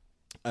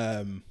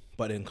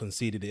 But then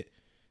conceded it.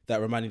 That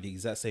reminded the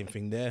exact same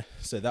thing there.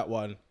 So that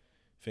one,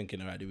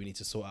 thinking, all right, do we need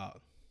to sort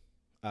out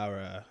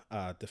our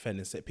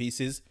defending set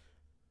pieces?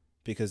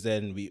 Because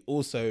then we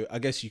also, I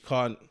guess you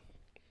can't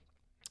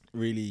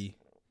really.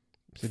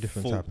 It's a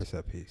different type of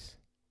set piece.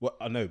 Well,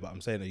 I know, but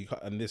I'm saying that you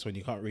can't. And this one,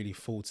 you can't really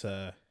fault,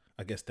 I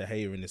guess, De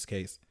Gea in this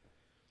case,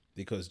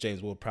 because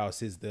James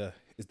Ward-Prowse is the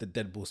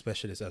dead ball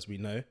specialist, as we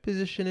know.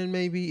 Positioning,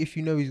 maybe, if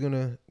you know he's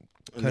gonna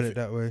cut it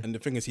that way. And the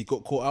thing is, he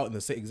got caught out in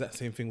the exact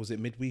same thing. Was it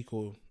midweek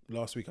or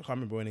last week? I can't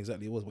remember when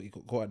exactly it was, but he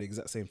got caught out the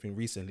exact same thing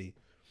recently.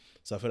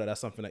 So I feel like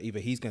that's something that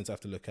either he's going to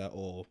have to look at,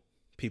 or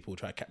people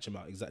try to catch him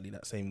out exactly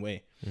that same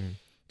way.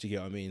 Do you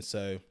get what I mean?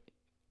 So,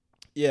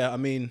 yeah, I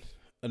mean,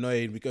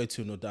 annoyed. We go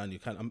 2-0 down.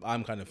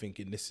 I'm kind of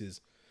thinking this is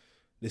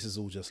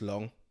all just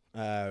long.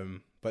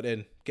 But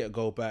then get a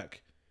goal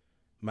back.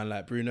 Man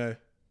like Bruno,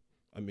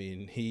 I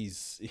mean,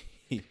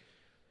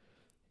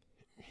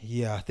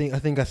 Yeah, I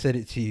think I said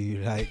it to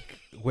you, like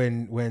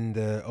when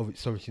the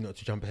obviously not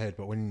to jump ahead,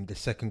 but when the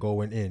second goal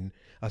went in,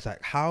 I was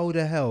like, how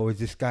the hell has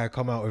this guy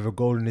come out with a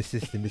goal and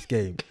assist in this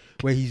game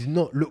where he's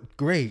not looked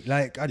great?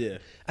 Like,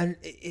 and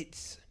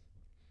it's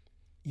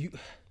you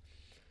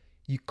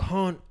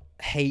can't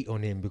hate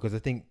on him, because I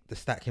think the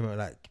stat came out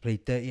like he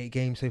played 38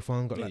 games so far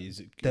and got like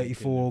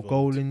 34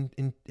 goal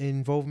in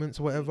involvements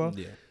or whatever.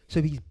 Yeah.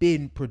 So he's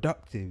been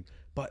productive,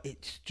 but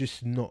it's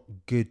just not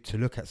good to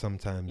look at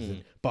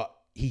sometimes. But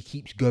he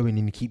keeps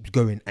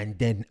going and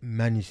then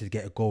manages to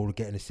get a goal or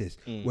get an assist.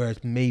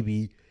 Whereas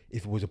maybe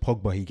if it was a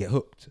Pogba, he'd get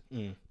hooked.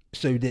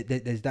 So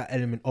there's that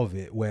element of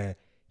it where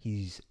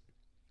he's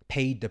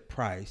paid the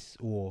price,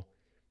 or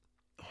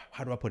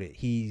how do I put it?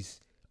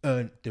 He's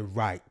earned the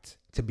right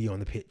to be on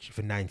the pitch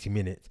for 90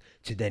 minutes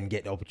to then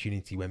get the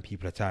opportunity when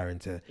people are tiring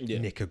to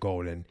nick a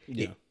goal and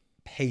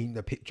paint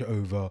the picture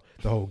over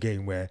the whole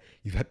game where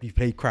you've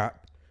played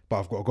crap, but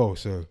I've got a goal,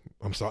 so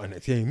I'm starting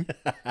that team.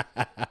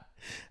 I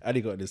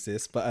only got an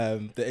assist, but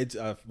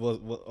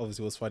what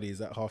obviously was funny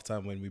is at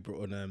halftime when we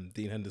brought on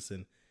Dean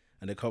Henderson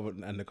and the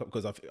comment,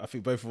 because I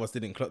think both of us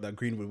didn't clock that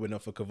Greenwood winner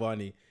for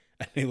Cavani,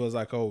 And he was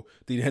like, "Oh,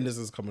 Dean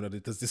Henderson's coming on.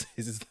 Is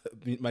this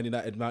Man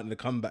United mounting the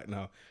comeback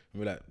now?" And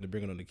we're like, "They're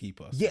bringing on the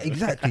keeper." So. Yeah,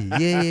 exactly.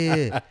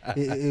 Yeah.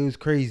 It was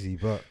crazy,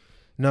 but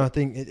no, I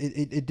think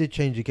it did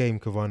change the game.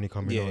 Cavani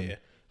coming on,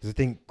 because I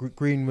think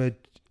Greenwood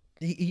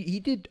he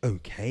did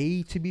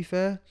okay, to be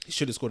fair. He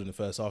should have scored in the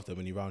first half though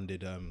when he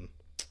rounded.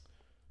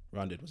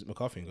 Was it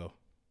McCarthy in goal?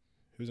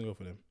 Who's in goal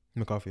for them?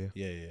 McCarthy.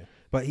 Yeah.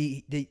 But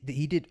he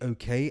did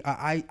okay.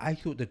 I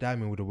thought the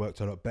diamond would have worked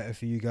a lot better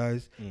for you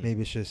guys.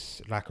 Maybe it's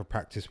just lack of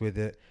practice with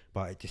it,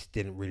 but it just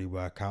didn't really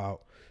work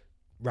out.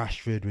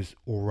 Rashford was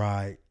all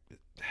right.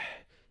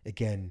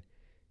 Again,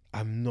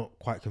 I'm not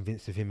quite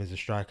convinced of him as a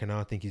striker now.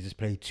 I think he's just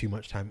played too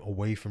much time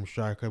away from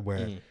striker,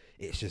 where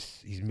it's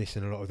just he's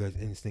missing a lot of those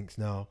instincts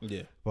now.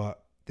 Yeah.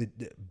 But the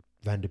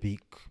Van der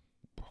Beek,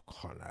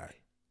 can't lie,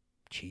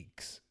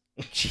 cheeks.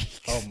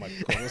 Oh my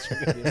god, what's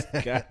wrong with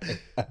this guy?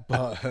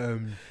 But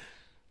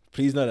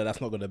please know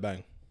that's not going to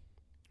bang.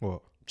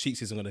 What?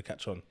 Cheeks isn't going to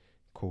catch on.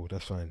 Cool,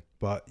 that's fine.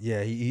 But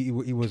yeah, he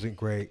wasn't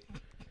great.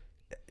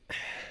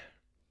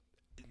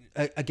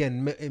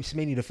 Again, it's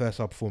mainly the first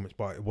half performance,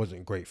 but it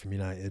wasn't great from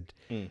United.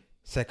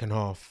 Second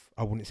half,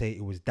 I wouldn't say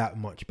it was that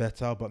much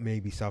better, but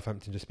maybe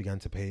Southampton just began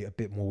to play a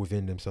bit more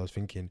within themselves,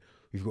 thinking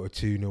we've got a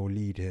 2-0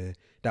 lead here.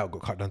 That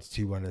got cut down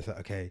to 2-1. It's like,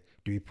 okay,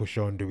 do we push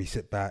on? Do we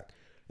sit back?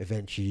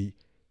 Eventually,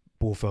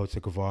 ball fell to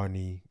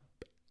Cavani.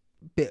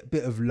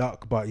 Bit of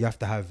luck, but you have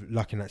to have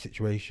luck in that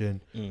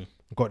situation.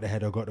 Got the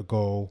header, got the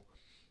goal.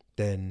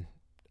 Then,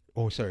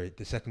 the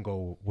second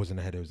goal wasn't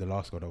a header. It was the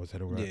last goal that was a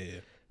header, right? Yeah.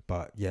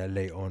 But yeah,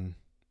 late on,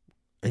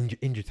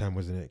 injury time,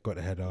 wasn't it? Got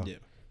the header,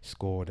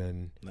 scored,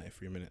 and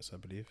 93 minutes, I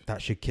believe.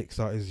 That should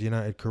kickstart his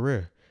United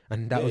career.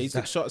 And that was he's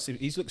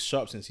looked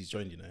sharp since he's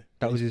joined.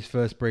 That was his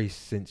first brace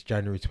since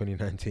January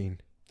 2019.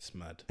 It's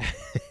mad.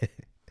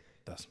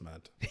 That's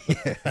mad.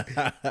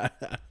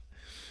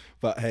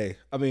 But hey,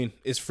 I mean,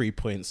 it's 3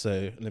 points,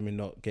 so let me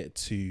not get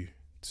too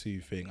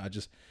thing.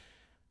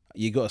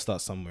 You got to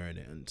start somewhere in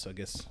it, and so I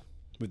guess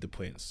with the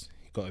points,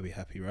 you got to be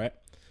happy, right?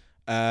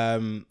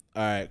 All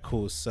right,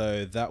 cool.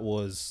 So that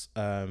was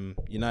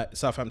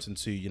Southampton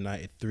 2,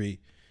 United 3.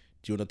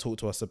 Do you want to talk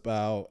to us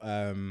about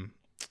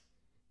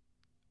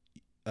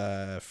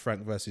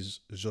Frank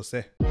versus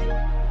Jose?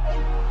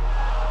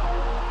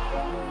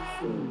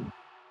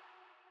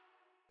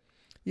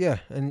 Yeah,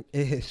 and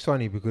it's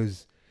funny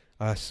because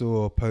I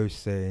saw a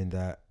post saying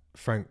that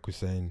Frank was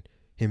saying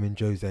him and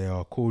Jose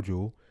are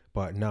cordial,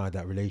 but now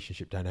that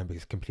relationship dynamic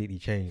has completely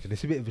changed. And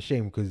it's a bit of a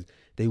shame because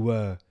he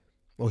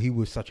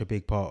was such a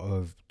big part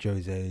of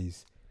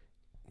Jose's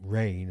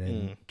reign,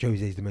 and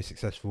Jose's the most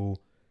successful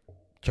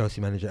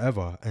Chelsea manager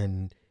ever.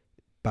 And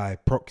by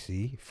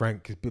proxy,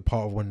 Frank has been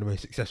part of one of the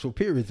most successful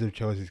periods of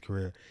Chelsea's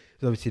career.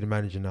 He's obviously the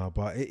manager now,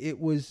 but it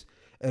was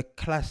a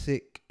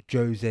classic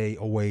Jose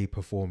away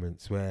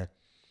performance where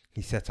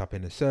he set up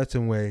in a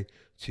certain way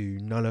to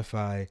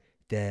nullify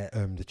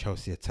the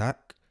Chelsea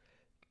attack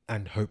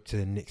and hope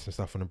to nick some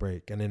stuff on the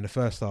break. And in the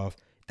first half,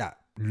 that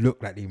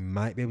looked like they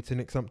might be able to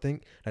nick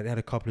something. Like they had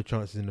a couple of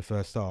chances in the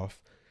first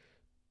half.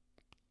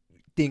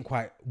 Didn't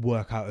quite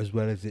work out as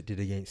well as it did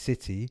against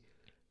City.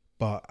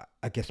 But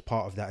I guess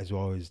part of that as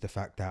well is the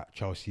fact that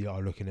Chelsea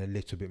are looking a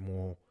little bit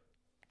more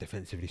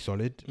defensively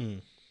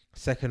solid.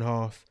 Second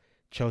half,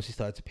 Chelsea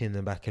started to pin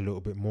them back a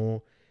little bit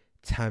more.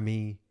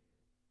 Tammy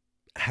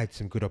had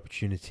some good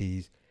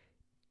opportunities.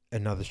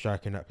 Another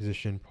striker in that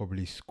position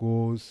probably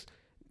scores.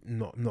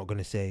 Not going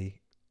to say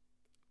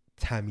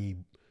Tammy,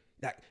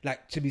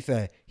 like to be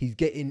fair, he's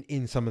getting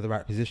in some of the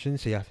right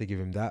positions, so you have to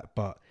give him that.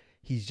 But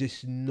he's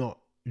just not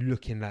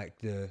looking like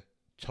the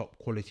top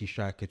quality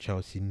striker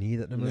Chelsea need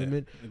at the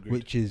moment,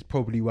 which is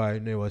probably why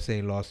I was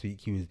saying last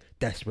week he was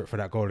desperate for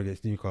that goal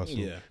against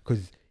Newcastle.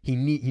 Because he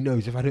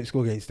knows if I don't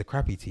score against the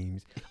crappy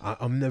teams,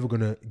 I'm never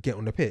gonna get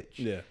on the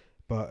pitch.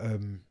 But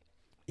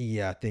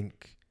I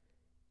think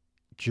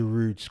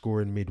Giroud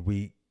scoring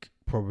midweek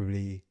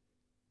probably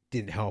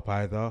didn't help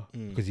either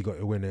because he got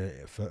a winner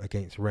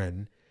against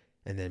Rennes,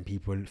 and then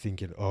people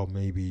thinking, oh,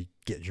 maybe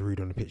get Giroud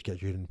on the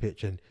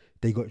pitch, and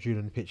they got Giroud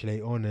on the pitch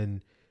late on,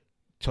 and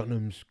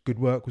Tottenham's good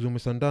work was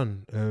almost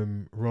undone.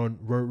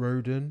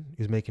 Rodon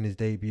is making his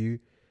debut,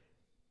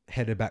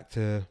 headed back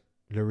to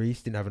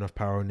Lloris, didn't have enough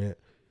power on it.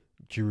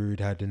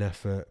 Giroud had an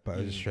effort, but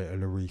it was straight to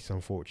Lloris,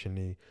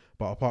 unfortunately.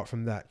 But apart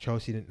from that,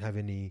 Chelsea didn't have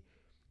any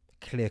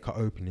clear-cut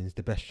openings.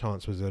 The best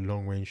chance was a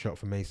long-range shot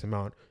from Mason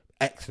Mount.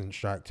 Excellent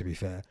strike, to be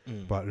fair,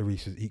 but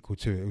Lloris was equal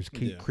to it. It was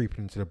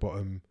creeping into the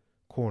bottom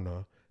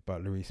corner,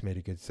 but Lloris made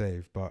a good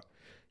save. But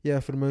yeah,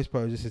 for the most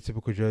part, it was just a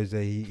typical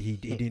Jose.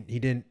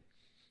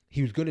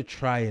 He was going to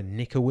try and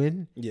nick a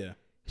win. Yeah.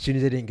 As soon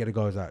as they didn't get a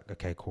goal, I was like,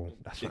 okay, cool,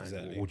 that's fine.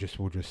 Exactly.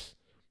 We'll just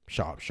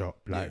shut up shop.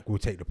 We'll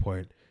take the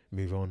point,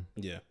 move on.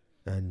 Yeah.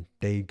 And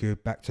they go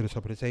back to the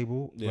top of the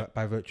table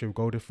by virtue of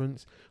goal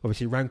difference.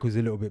 Obviously, it rankles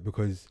a little bit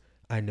because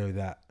I know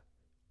that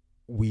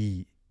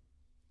we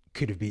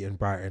could have beaten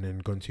Brighton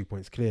and gone 2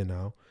 points clear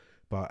now.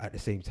 But at the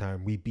same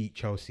time, we beat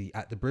Chelsea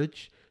at the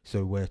Bridge.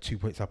 So we're 2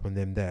 points up on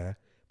them there.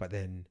 But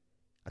then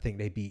I think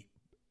they beat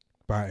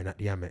Brighton at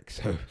the Amex.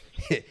 So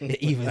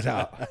it evens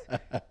out.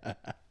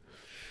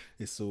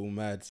 It's all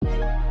mad.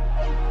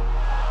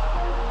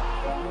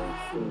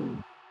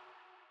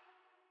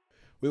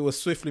 We will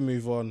swiftly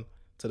move on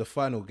to the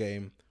final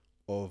game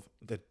of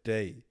the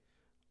day.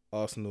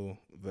 Arsenal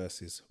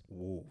versus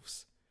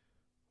Wolves.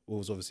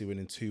 Wolves obviously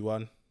winning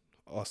 2-1.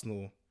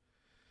 Arsenal,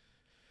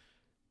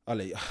 I'll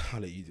let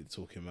you do the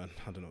talking, man.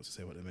 I don't know what to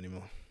say about them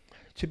anymore.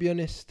 To be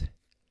honest,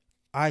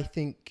 I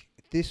think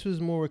this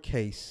was more a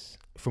case,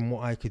 from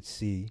what I could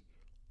see,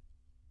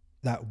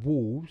 that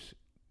Wolves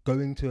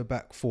going to a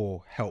back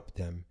four helped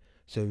them.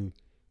 So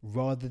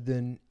rather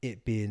than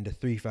it being the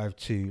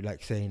 3-5-2,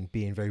 like saying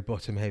being very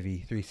bottom heavy,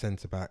 3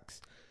 centre backs,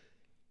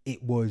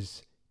 it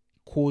was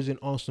causing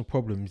Arsenal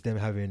problems, them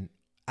having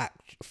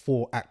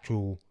 4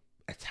 actual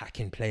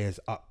attacking players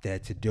up there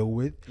to deal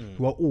with,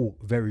 who are all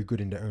very good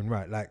in their own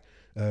right. Like,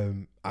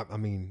 I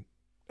mean,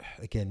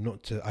 again,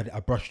 I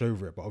brushed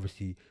over it, but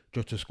obviously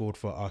Jota scored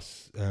for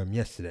us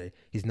yesterday,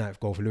 his 9th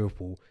goal for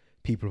Liverpool.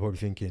 People are probably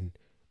thinking,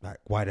 like,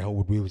 why the hell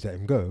would Wolves let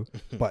him go?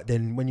 But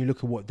then when you look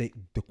at what the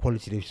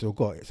quality they've still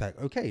got, it's like,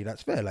 okay,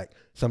 that's fair. Like,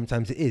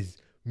 sometimes it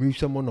is. Move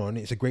someone on,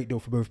 it's a great deal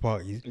for both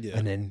parties,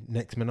 and then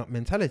next man up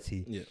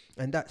mentality. Yeah.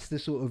 And that's the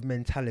sort of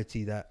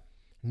mentality that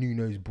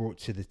Nuno's brought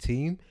to the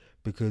team,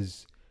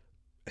 because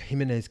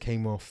Jimenez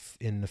came off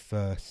in the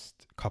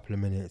first couple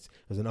of minutes.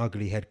 It was an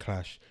ugly head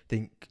clash. I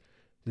think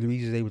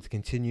Luis was able to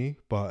continue,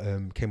 but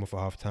came off at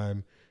half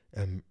time.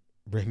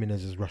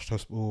 Jimenez has rushed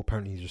hospital.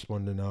 Apparently he's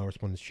responding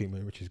to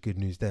treatment, which is good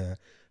news there.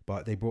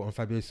 But they brought on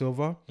Fabio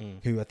Silva,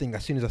 who I think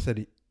as soon as I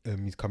said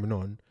he's coming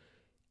on,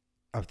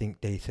 I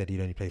think they said he'd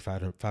only play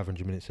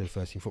 500 minutes of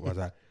first team football. I was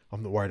like,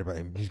 I'm not worried about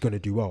him. He's going to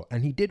do well.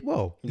 And he did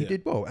well. He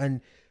did well.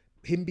 And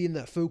him being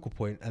that focal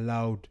point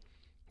allowed,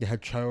 they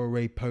had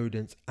Traore,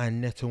 Podence and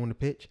Neto on the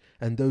pitch.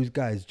 And those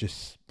guys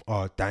just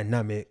are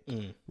dynamic,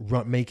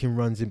 making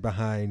runs in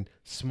behind,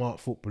 smart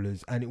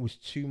footballers. And it was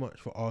too much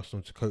for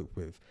Arsenal to cope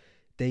with.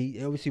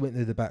 They obviously went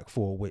to the back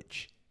four,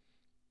 which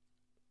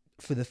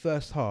for the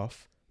first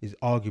half is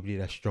arguably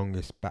their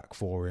strongest back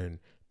four in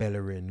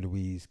Bellerin,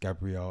 Luiz,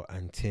 Gabriel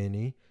and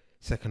Tierney.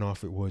 Second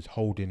half it was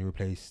Holding who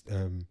replaced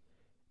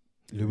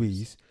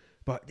Luiz.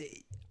 But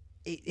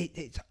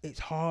it's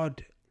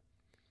hard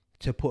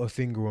to put a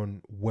finger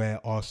on where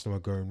Arsenal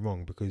are going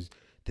wrong, because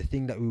the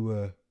thing that we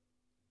were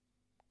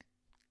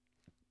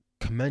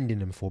commending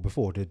them for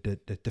before, the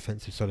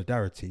defensive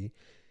solidarity,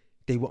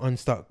 they were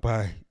unstuck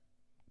by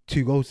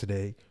 2 goals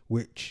today,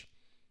 which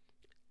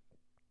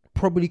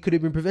probably could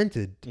have been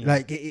prevented.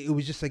 Like it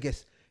was just, I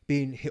guess,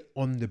 being hit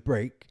on the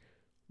break.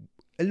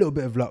 A little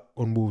bit of luck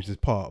on Wolves'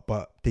 part,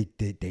 but they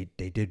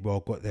did well,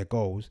 got their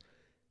goals.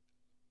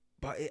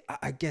 But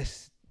I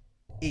guess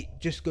it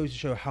just goes to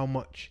show how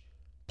much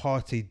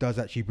Partey does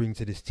actually bring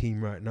to this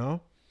team right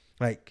now.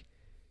 Like,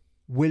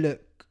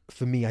 Willock,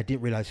 for me, I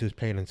didn't realise he was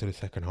playing until the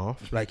second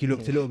half. Like, he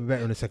looked a little bit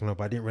better in the second half,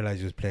 but I didn't realise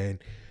he was playing.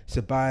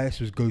 Ceballos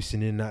was ghosting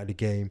in and out of the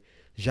game.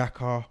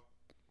 Xhaka,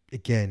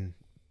 again,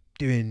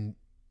 doing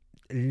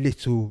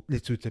little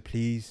to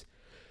please.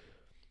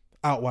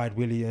 Out wide,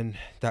 Willian,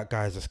 that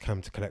guy's just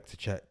come to collect a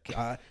check.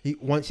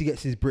 Once he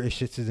gets his British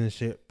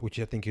citizenship, which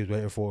I think he was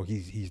waiting for,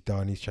 he's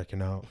done. He's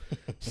checking out.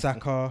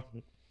 Saka,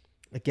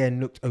 again,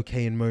 looked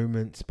okay in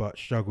moments, but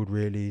struggled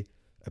really.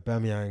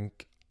 Aubameyang,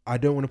 I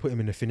don't want to put him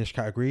in the finish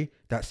category.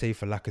 That's safe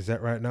for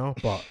Lacazette right now.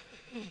 But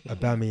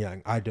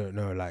Aubameyang, I don't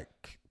know.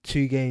 Like,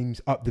 2 games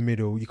up the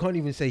middle. You can't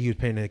even say he was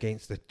playing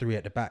against the 3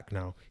 at the back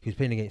now. He was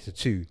playing against the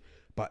 2.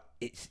 But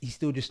he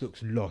still just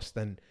looks lost.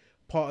 And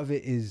part of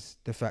it is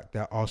the fact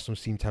that Arsenal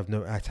seem to have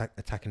no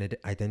attacking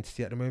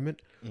identity at the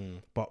moment.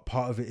 But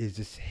part of it is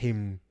just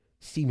him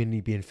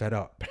seemingly being fed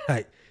up.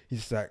 Like, he's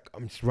just like,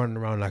 I'm just running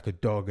around like a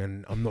dog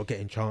and I'm not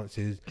getting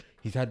chances.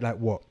 He's had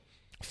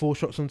 4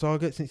 shots on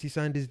target since he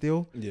signed his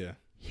deal. Yeah.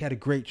 He had a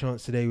great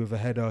chance today with a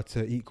header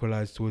to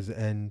equalise towards the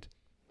end.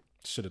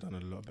 Should have done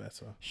it a lot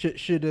better.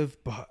 Should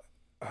have, but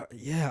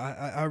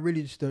I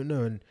really just don't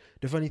know. And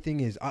the funny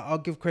thing is, I'll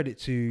give credit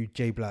to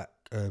Jay Black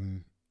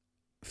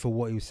for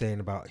what he was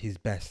saying about his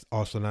best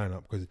Arsenal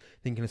lineup, because I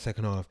think in the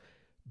second half,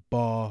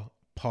 bar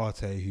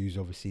Partey, who's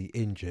obviously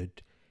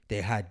injured,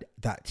 they had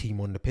that team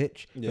on the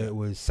pitch. Yeah. It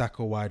was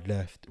Saka wide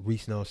left,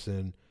 Reece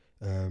Nelson,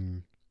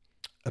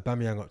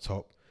 Aubameyang up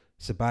top,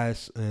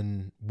 Ceballos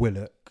and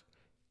Willock,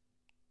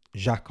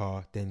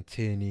 Xhaka, then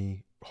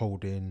Tierney,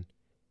 Holding,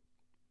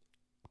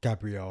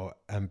 Gabriel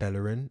and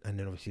Bellerin, and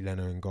then obviously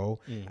Leno in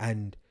goal.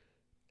 And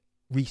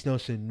Reece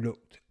Nelson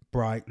looked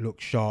bright,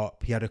 looked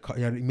sharp. He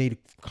made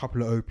a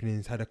couple of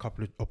openings, had a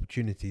couple of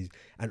opportunities,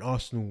 and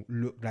Arsenal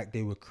looked like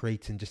they were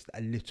creating just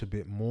a little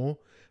bit more.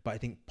 But I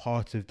think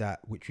part of that,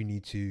 which we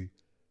need to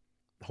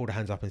hold our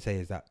hands up and say,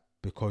 is that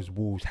because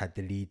Wolves had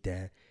the lead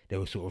there, they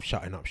were sort of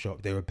shutting up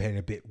shop. They were playing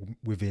a bit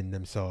within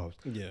themselves.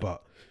 Yeah.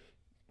 But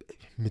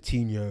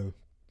Moutinho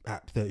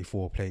at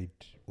 34 played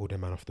all their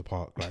man off the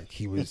park. Like,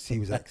 he was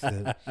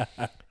excellent.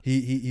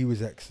 He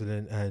was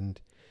excellent, and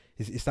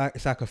it's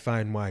like a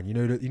fine wine. You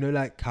know,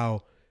 like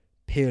how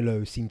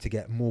Pirlo seemed to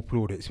get more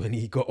plaudits when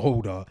he got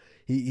older.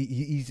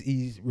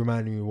 He's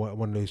reminding me of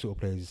one of those sort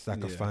of players. It's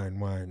like a fine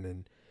wine,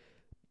 and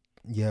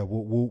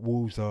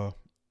Wolves are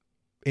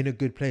in a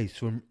good place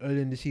from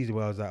early in the season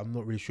where I was like, I'm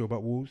not really sure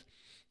about Wolves.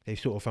 They've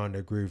sort of found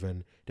their groove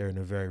and they're in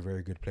a very,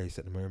 very good place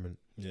at the moment.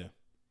 Yeah.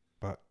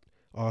 But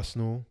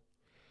Arsenal,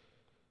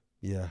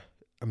 yeah,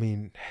 I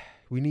mean,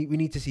 we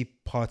need to see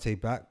Partey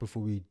back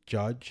before we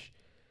judge,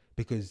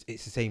 because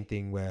it's the same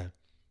thing where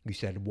you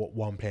said what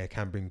one player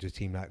can bring to a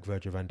team, like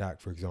Virgil van Dijk,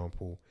 for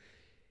example.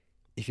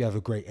 If you have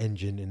a great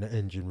engine in the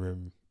engine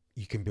room,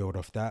 you can build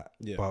off that.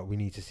 Yeah. But we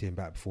need to see him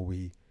back before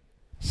we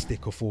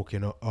stick a fork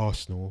in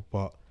Arsenal.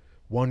 But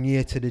 1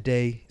 year to the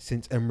day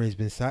since Emery's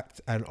been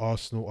sacked, and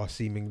Arsenal are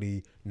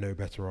seemingly no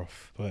better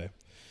off. But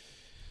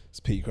it's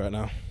peak right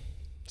now.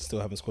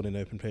 Still haven't scored in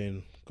open play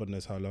in God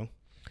knows how long.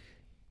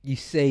 You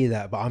say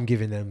that, but I'm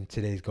giving them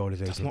today's goal as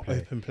open That's not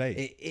play. open play.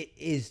 It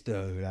is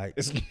though. Like,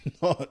 It's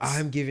not.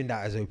 I'm giving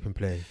that as open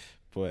play.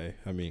 Boy,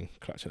 I mean,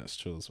 clutching at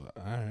straws. But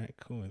all right,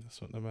 cool. That's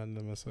what the man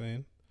them are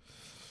saying.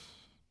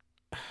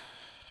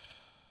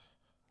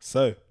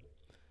 So,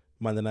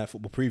 Monday Night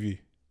Football preview.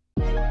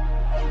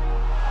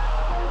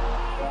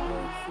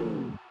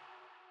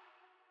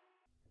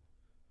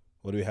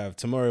 What do we have?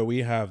 Tomorrow we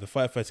have the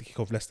 5:30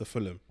 kickoff Leicester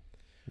Fulham.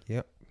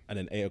 Yep. And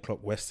then 8 o'clock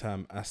West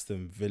Ham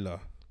Aston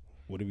Villa.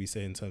 What do we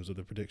say in terms of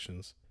the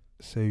predictions?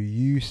 So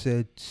you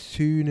said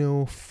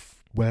 2-0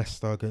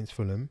 Leicester against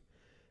Fulham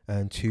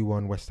and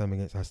 2-1 West Ham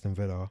against Aston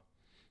Villa.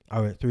 I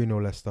went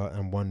 3-0 Leicester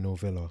and 1-0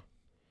 Villa.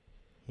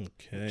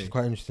 Okay. Which is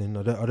quite interesting.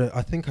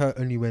 I think I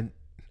only went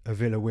a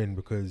Villa win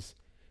because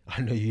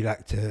I know you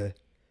like to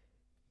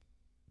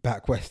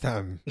back West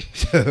Ham.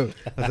 So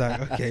I was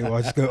like, okay, well,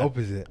 I'll just go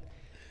opposite.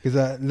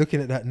 Because looking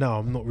at that now,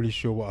 I'm not really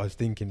sure what I was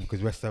thinking,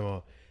 because West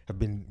Ham have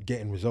been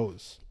getting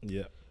results.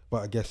 Yeah.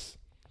 But I guess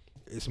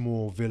it's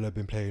more Villa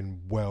been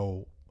playing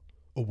well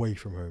away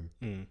from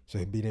home.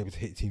 So being able to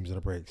hit teams on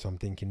a break. So I'm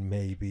thinking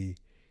maybe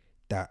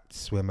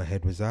that's where my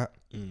head was at.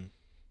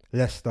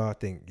 Leicester, I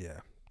think, yeah,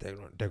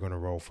 they're going to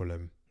roll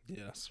Fulham.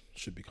 Yeah,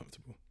 should be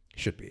comfortable.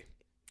 Should be.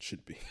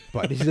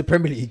 But this is the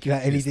Premier League.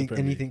 Like, Premier League.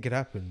 anything could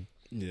happen.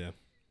 Yeah.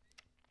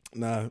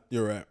 Nah,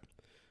 you're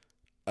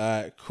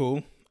right.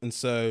 Cool. And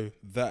so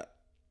that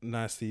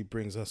nicely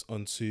brings us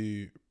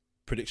onto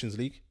Predictions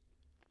League.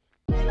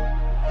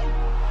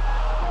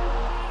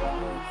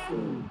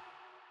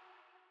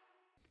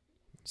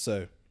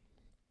 So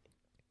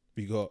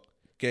we got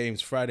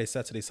games Friday,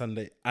 Saturday,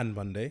 Sunday, and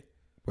Monday.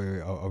 Wait,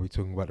 are we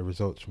talking about the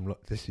results from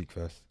this week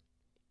first?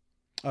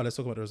 Oh, let's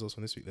talk about the results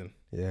from this week then.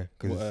 Yeah,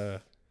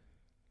 because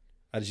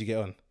how did you get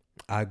on?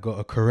 I got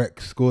a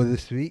correct score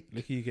this week.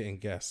 Look at you getting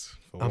gas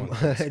for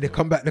the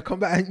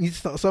comeback needs to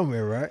start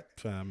somewhere, right?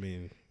 I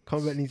mean,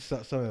 comeback needs to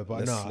start somewhere,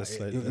 but it was a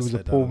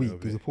slow poor down a week.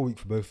 little It was a bit. poor week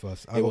for both of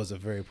us. It was a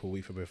very poor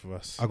week for both of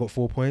us. I got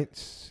 4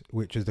 points,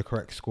 which was the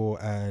correct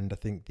score, and I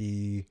think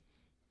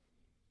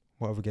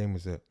what other game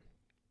was it?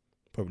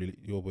 Probably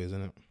your boys,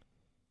 isn't it?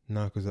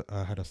 No, because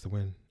I had us to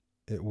win.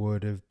 It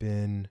would have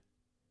been...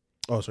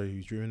 Oh, sorry,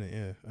 you drew in it,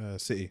 yeah.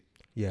 City.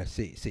 Yeah,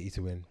 City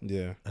to win.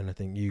 Yeah. And I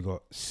think you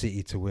got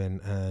City to win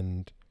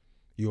and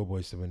your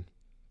boys to win.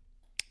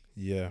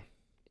 Yeah.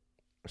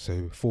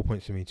 So 4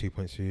 points for me, 2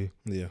 points for you.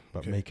 Yeah. But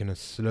okay. making a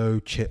slow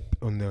chip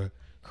on the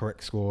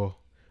correct score,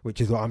 which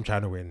is what I'm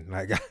trying to win.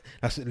 Like,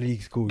 that's what the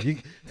league's called.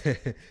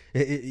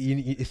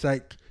 It's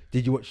like,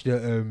 did you watch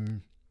the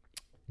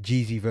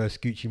Jeezy versus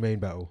Gucci Mane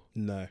battle?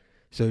 No.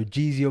 So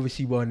Jeezy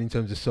obviously won in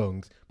terms of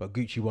songs, but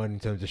Gucci won in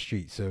terms of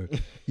streets. So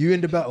you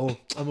win the battle,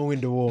 I'm gonna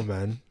win the war,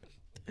 man.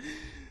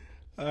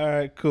 All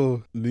right,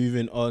 cool.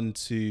 Moving on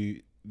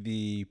to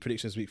the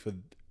predictions week for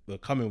the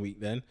coming week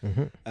then.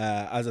 Mm-hmm.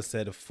 As I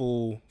said, a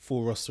full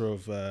roster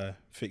of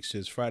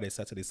fixtures, Friday,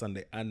 Saturday,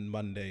 Sunday and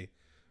Monday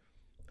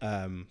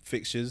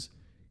fixtures.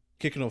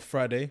 Kicking off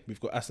Friday,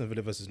 we've got Aston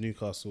Villa versus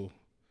Newcastle.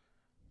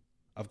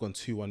 I've gone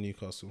 2-1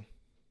 Newcastle.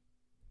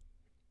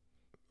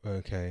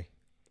 Okay.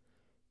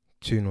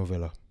 2-0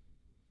 Villa.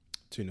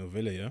 2-0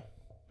 Villa, yeah?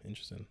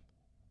 Interesting.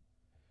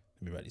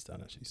 Let me write these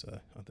down actually so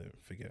I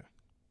don't forget.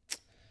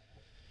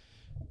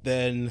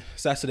 Then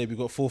Saturday we've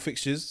got 4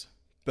 fixtures.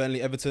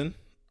 Burnley, Everton.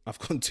 I've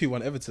gone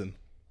 2-1 Everton.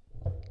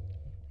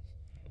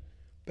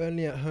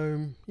 Burnley at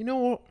home. You know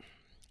what?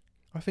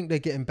 I think they're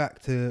getting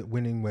back to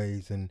winning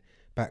ways and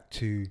back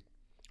to,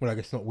 well, I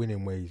guess not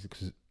winning ways,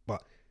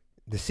 but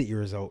the City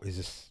result is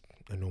just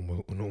a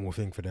normal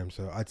thing for them.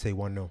 So I'd say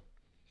 1-0.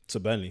 To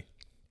Burnley.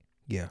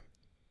 Yeah.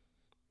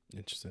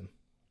 Interesting.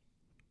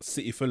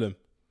 City, Fulham.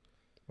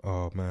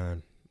 Oh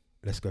man,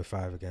 let's go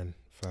 5 again.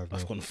 5-0.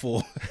 I've gone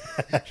 4.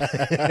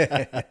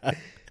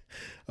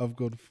 I've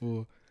gone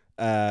 4.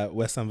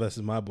 West Ham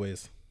versus my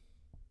boys.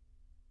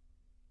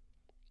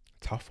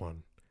 Tough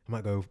one. I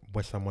might go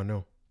West Ham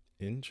 1-0.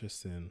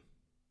 Interesting.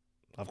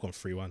 I've gone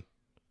 3-1.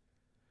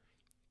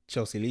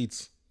 Chelsea,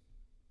 Leeds.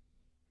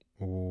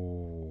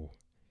 Oh,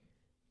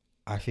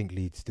 I think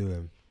Leeds do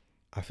him.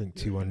 I think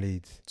 2-1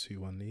 Leeds.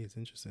 2-1 Leeds.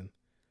 Interesting.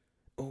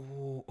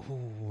 Oh,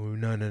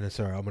 no.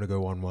 Sorry, I'm gonna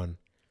go 1-1.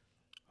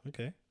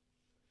 Okay.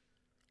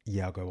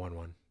 Yeah, I'll go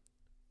 1-1.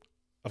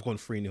 I've gone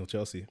 3-0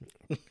 Chelsea.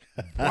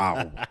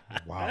 Wow.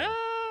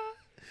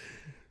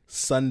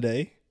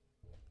 Sunday,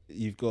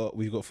 we've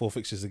got 4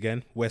 fixtures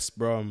again. West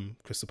Brom,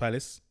 Crystal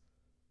Palace.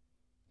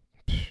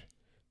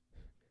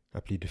 I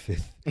plead the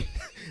fifth.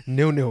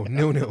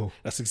 0-0.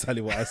 That's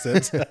exactly what I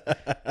said.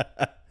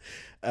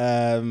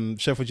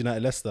 Sheffield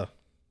United, Leicester.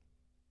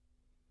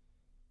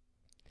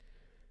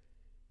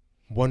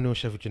 1-0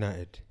 Sheffield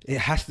United. It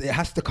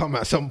has to come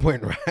at some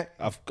point, right?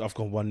 I've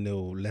gone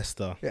 1-0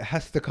 Leicester. It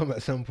has to come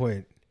at some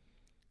point.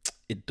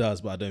 It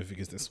does, but I don't think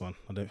it's this one.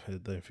 I don't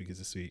think it's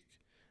this week.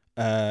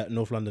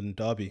 North London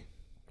Derby.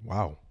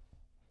 Wow.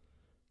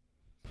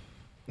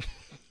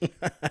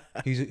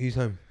 Who's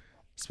home?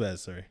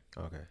 Spurs, sorry.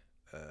 Okay.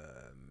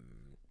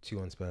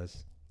 2-1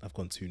 Spurs. I've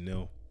gone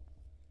 2-0.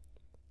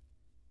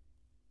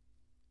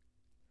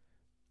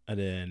 And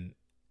then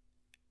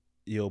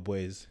your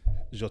boys,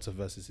 Jota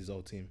versus his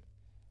old team.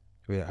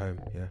 We're at home,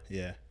 yeah.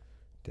 Yeah.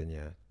 Then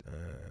yeah.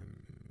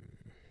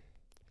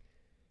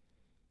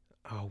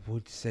 I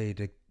would say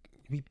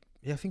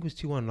I think it was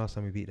 2-1 last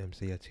time we beat them.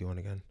 So yeah, 2-1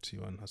 again.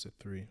 2-1. I said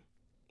 3.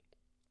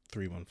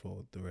 3-1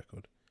 for the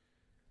record.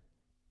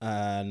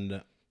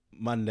 And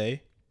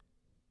Monday,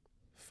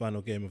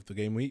 final game of the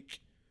game week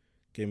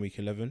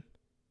 11.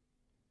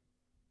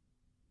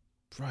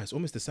 Right, it's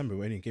almost December.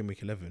 We're only in game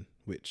week 11,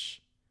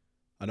 which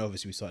I know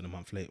obviously we started a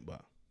month late,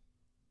 but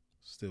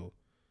still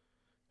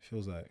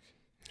feels like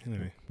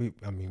anyway. We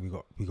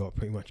got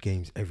pretty much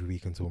games every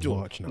week until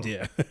March now.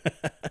 Yeah.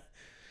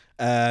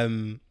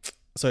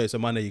 So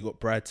Monday you got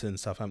Brighton,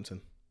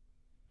 Southampton.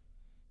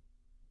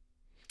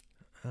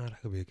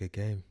 That could be a good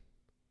game.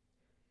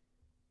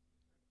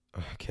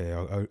 Okay,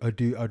 I'll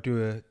do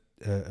a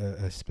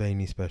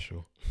Spainy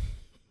special.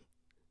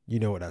 You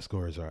know what that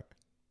score is, right?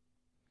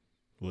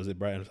 Was it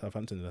Brighton,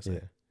 Southampton? Did I say?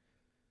 Yeah.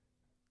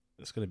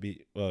 It's gonna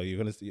be. Well,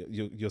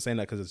 you're saying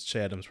that because it's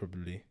Che Adams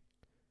probably.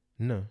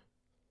 No.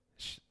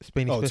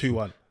 Spainy special.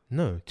 2-1.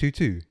 No,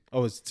 2-2.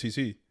 Oh, it's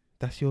 2-2.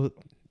 That's your.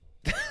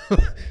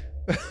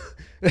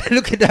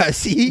 Look at that.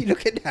 See,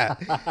 look at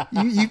that.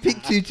 You pick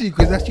 2-2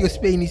 because that's your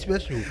Spainy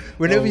special.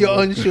 Whenever you're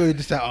unsure, you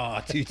just say,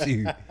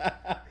 2-2.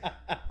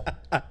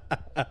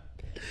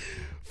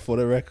 For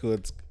the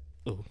record,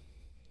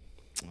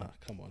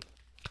 come on.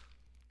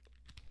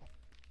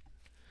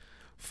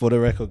 For the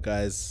record,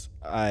 guys,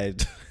 I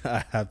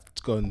have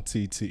gone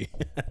 2-2.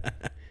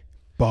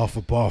 Bar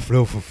for bar,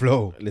 flow for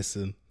flow.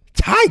 Listen,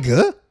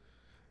 Tiger.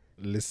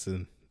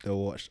 Listen, they'll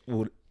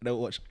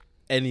watch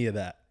any of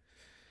that.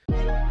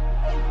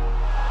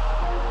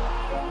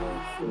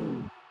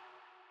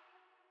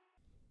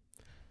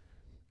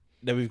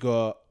 Then we've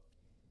got.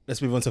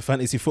 Let's move on to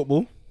fantasy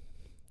football.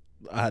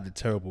 I had a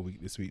terrible week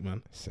this week,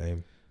 man.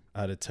 Same.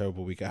 I had a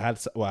terrible week. I have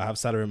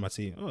Salah in my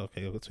team. Oh,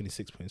 okay. I've got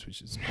 26 points,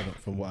 which is gone up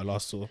from what I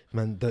last saw.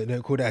 Man,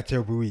 don't call that a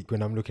terrible week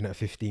when I'm looking at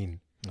 15.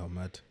 Oh,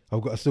 mad.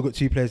 I still got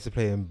 2 players to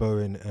play in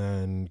Bowen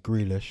and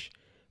Grealish,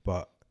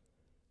 but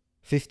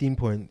 15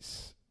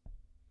 points,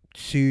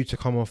 2 to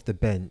come off the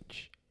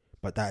bench,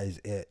 but that is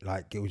it.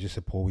 Like, it was just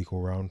a poor week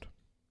all round.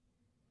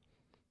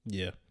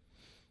 Yeah.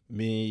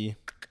 Me,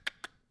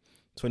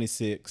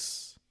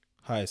 26,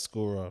 highest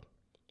scorer,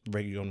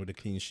 Reguilon with a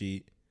clean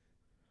sheet.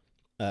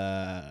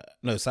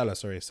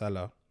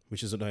 Salah,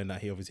 which is annoying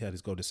that he obviously had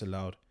his goal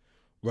disallowed.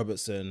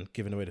 Robertson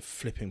giving away the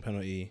flipping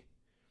penalty.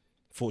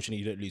 Fortunately,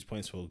 you don't lose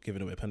points for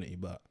giving away a penalty,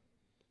 but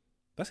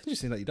that's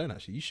interesting that you don't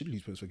actually. You should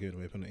lose points for giving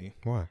away a penalty.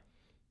 Why?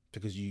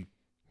 Because you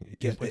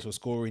get points for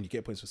scoring, you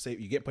get points for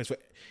save, you get points for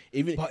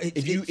if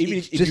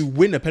just, you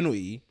win a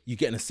penalty, you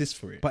get an assist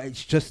for it. But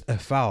it's just a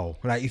foul.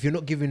 Like, if you're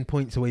not giving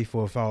points away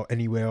for a foul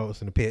anywhere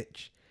else on the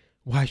pitch,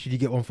 why should you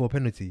get one for a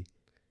penalty?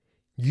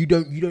 You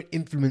don't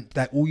implement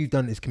that. All you've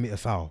done is commit a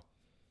foul.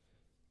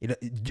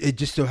 It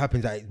just so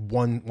happens that it's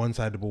one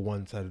side of the ball,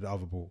 one side of the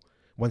other ball,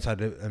 one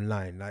side of the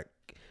line. Like,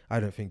 I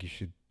don't think you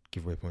should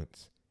give away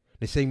points.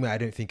 The same way I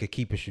don't think a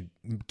keeper should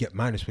get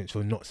minus points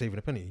for not saving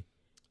a penalty.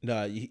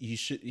 No, you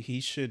should.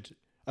 He should.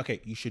 Okay,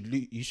 you should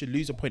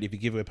lose a point if you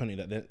give away a penalty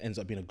that then ends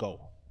up being a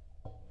goal.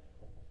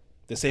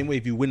 The same way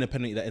if you win a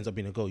penalty that ends up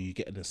being a goal, you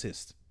get an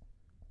assist.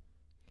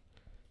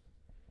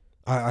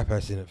 I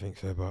personally don't think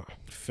so, but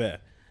fair.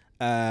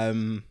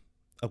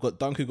 I've got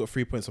Dunk, who got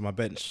 3 points on my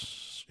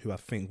bench, who I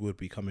think would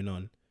be coming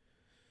on,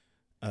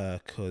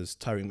 because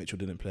Tyreek Mitchell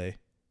didn't play.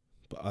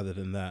 But other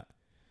than that,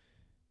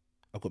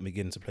 I've got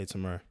McGinn to play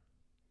tomorrow.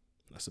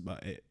 That's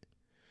about it.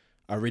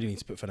 I really need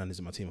to put Fernandes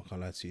in my team. I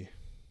can't lie to you.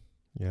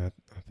 Yeah,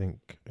 I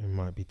think it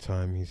might be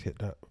time he's hit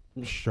that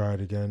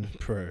stride again.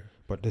 Pro.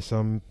 But there's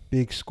some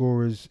big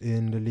scorers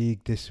in the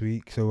league this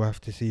week, so we'll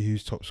have to see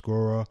who's top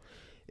scorer.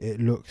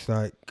 It looks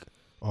like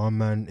our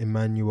man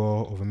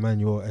Emmanuel of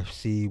Emmanuel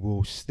FC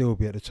will still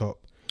be at the top.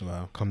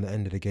 Wow. Come the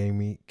end of the game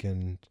week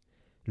and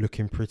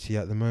looking pretty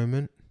at the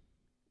moment.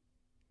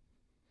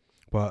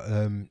 But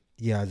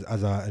yeah,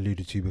 as I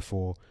alluded to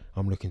before,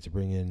 I'm looking to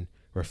bring in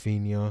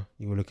Rafinha.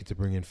 You were looking to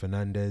bring in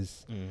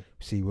Fernandes.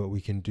 See what we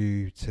can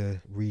do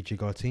to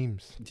rejig our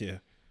teams. Yeah,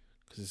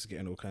 because it's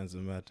getting all kinds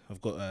of mad.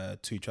 I've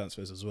got 2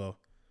 transfers as well.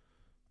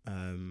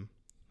 I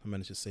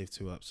managed to save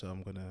 2 up, so I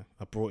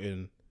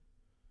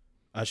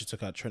actually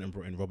took out Trent and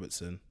brought in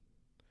Robertson.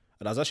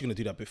 And I was actually going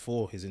to do that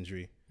before his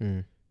injury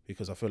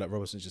because I feel like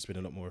Robertson's just been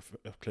a lot more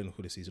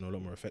clinical this season, a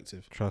lot more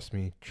effective. Trust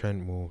me,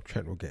 Trent will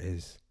get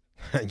his.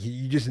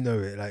 You just know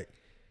it. Like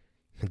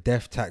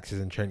death taxes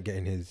and Trent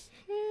getting his.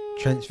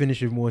 Trent's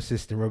finished with more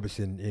assists than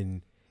Robertson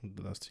in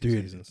the last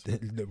 2 seasons.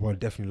 Well,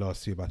 definitely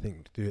last 2, but I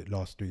think the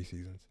last 3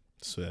 seasons.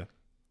 Swear.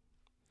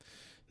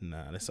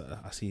 Nah, I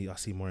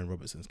see more in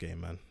Robertson's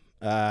game, man.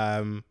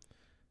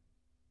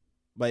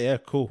 But yeah,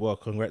 cool. Well,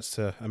 congrats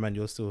to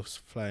Emmanuel, still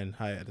flying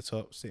high at the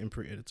top, sitting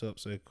pretty at the top.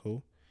 So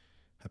cool.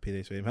 Happy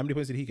days for him. How many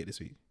points did he get this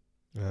week?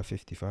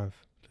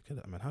 55. Look at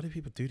that, man. How do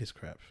people do this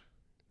crap?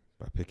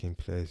 By picking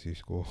players who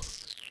score.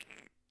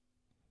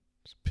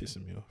 It's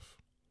pissing me off.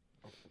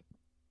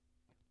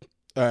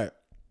 All right.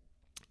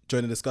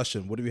 Join the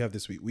discussion. What do we have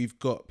this week? We've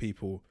got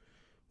people.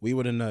 We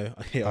want to know.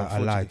 Yeah, I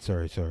lied.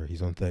 Sorry.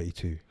 He's on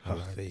 32.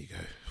 Oh, there you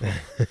go.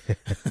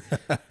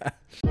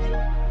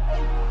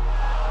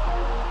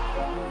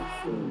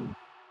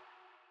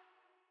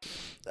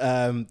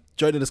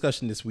 Join the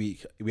discussion this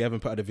week. We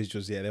haven't put out the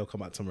visuals yet. They'll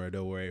come out tomorrow.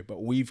 Don't worry.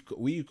 But we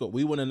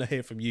want to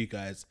hear from you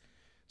guys.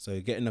 So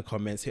get in the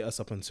comments. Hit us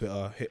up on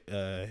Twitter.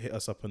 Hit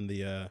us up on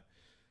the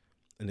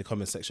in the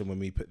comment section when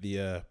we put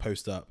the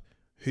post up.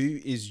 Who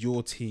is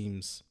your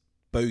team's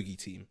bogey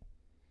team?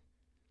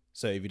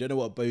 So if you don't know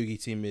what a bogey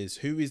team is,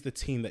 who is the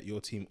team that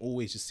your team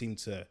always just seem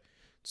to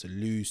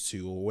lose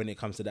to, or when it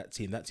comes to that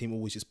team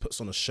always just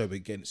puts on a show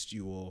against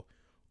you,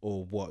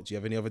 or what? Do you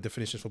have any other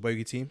definitions for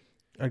bogey team?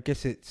 I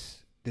guess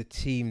it's the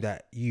team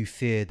that you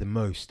fear the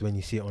most when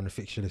you see it on the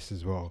fixture list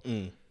as well.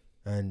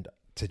 And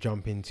to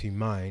jump into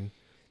mine,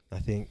 I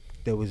think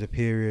there was a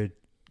period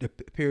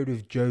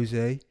with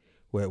Jose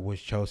where it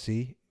was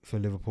Chelsea for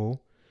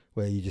Liverpool,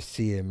 where you just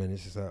see him and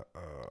it's just like,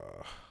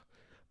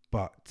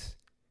 but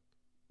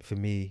for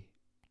me,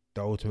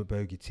 the ultimate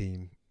bogey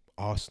team,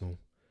 Arsenal.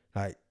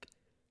 Like,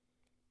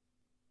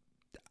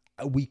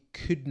 we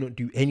could not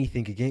do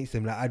anything against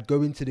them. Like, I'd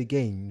go into the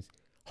games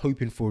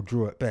hoping for a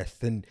draw at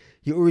best, and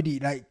you're already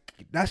like,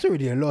 that's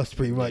already a loss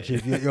pretty much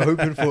if you're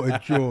hoping for a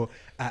draw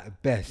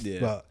at best.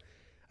 But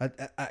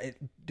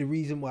the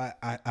reason why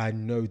I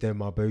know they're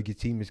my bogey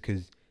team is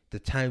because the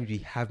times we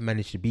have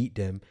managed to beat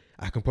them,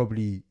 I can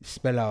probably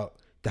spell out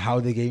how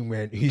the game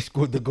went, who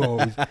scored the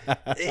goals.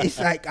 It's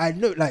like, I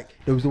know, like,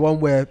 there was the one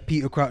where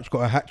Peter Crouch got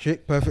a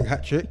hat-trick, perfect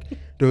hat-trick.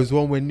 There was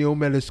one where Neil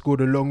Mellor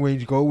scored a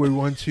long-range goal where we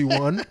won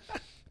 2-1.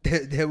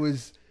 There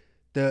was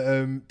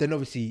the, then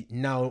obviously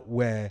now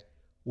we're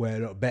a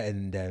lot better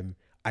than them.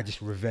 I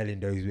just revel in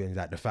those wins,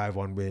 like the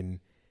 5-1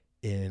 win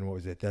in,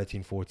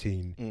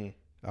 13-14.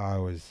 I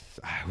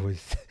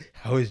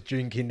was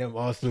drinking them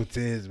Arsenal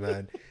tears,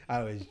 man.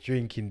 I was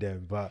drinking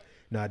them, but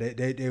no,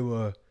 they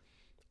were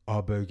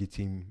our bogey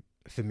team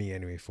for me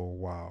anyway for a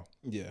while.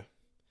 Yeah,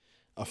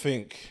 I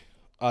think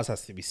ours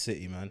has to be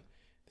City, man.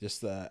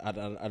 Just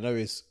I know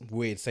it's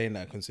weird saying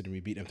that considering we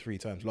beat them 3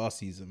 times last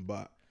season,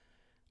 but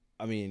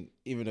I mean,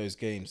 even those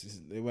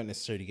games, they weren't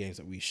necessarily games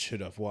that we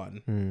should have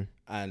won.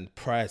 And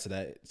prior to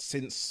that,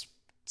 since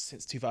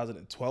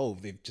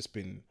 2012, they've just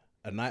been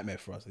a nightmare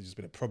for us. They've just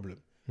been a problem.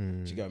 Do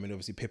you get what I mean?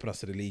 Obviously, pipping us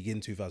to the league in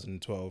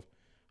 2012.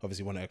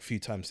 Obviously, won it a few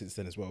times since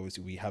then as well.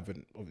 Obviously, we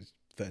haven't. Obviously,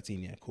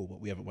 13, yeah, cool,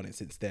 but we haven't won it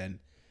since then.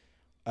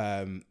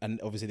 And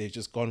obviously, they've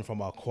just gone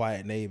from our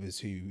quiet neighbours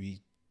who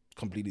we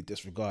completely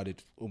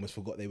disregarded, almost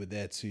forgot they were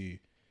there, to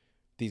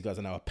these guys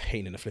are now a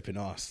pain in the flipping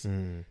arse.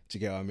 Do you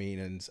get what I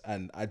mean?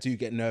 And I do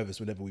get nervous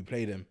whenever we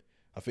play them.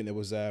 I think there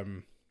was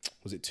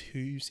it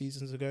 2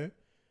 seasons ago?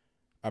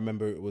 I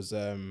remember it was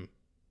the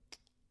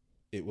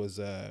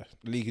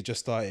league had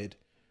just started.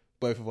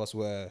 Both of us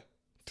were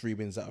 3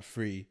 wins out of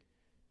 3.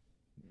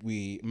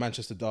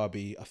 Manchester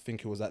Derby, I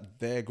think it was at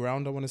their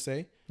ground, I want to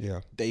say.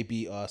 Yeah. They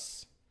beat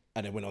us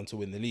and then went on to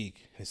win the league.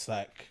 It's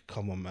like,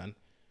 come on, man.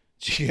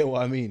 Do you get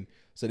what I mean?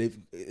 So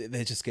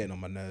they're just getting on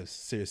my nerves.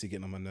 Seriously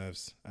getting on my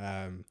nerves.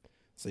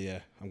 So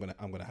yeah, I'm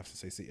gonna have to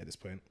say City at this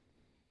point.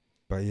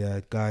 But yeah,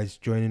 guys,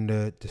 join in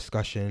the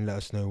discussion. Let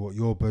us know what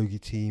your bogey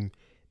team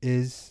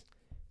is,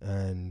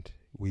 and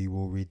we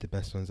will read the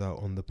best ones out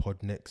on the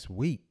pod next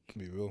week.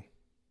 We will.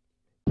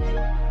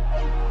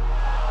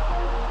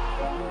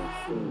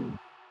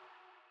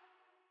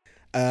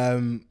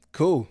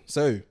 Cool.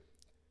 So,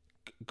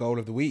 goal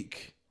of the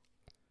week.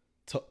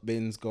 Top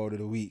Bins goal of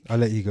the week. I'll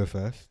let you go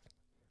first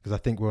because I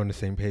think we're on the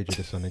same page with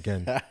this one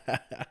again.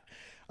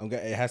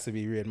 It has to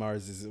be Riyad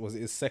Mahrez. Was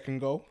it his second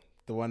goal?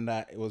 The one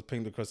that it was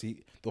pinged across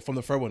from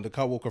the throw-in, the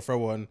Kyle Walker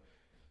throw-in,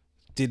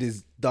 did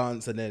his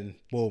dance and then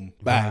boom,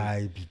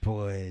 bang. Vibes,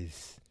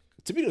 boys.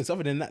 To be honest,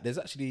 other than that, there's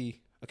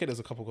actually there's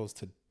a couple goals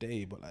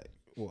today, but like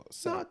what?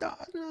 No,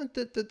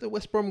 the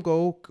West Brom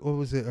goal, or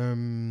was it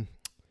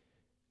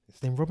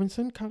his name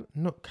Robinson? Callum.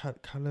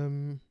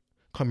 Can't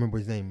remember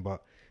his name,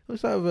 but it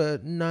was sort of a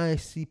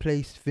nicely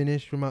placed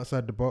finish from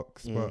outside the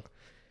box. But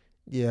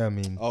yeah, I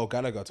mean, Tom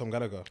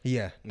Gallagher.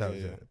 Yeah, that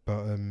was it.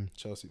 But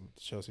Chelsea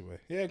way.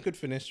 Yeah, good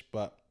finish,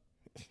 but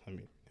I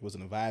mean, it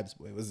wasn't a vibes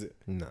boy, was it?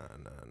 Nah.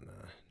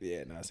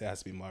 Yeah, so it has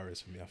to be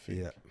Mahrez for me, I think.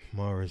 Yeah,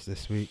 Mahrez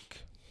this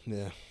week.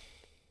 Yeah.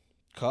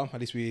 Calm. At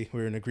least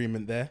we're in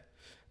agreement there.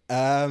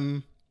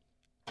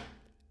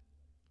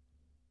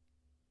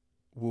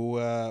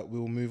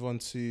 We'll move on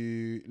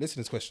to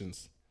listeners'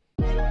 questions.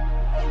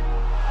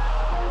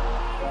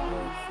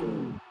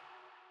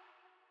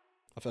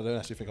 I don't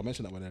actually think I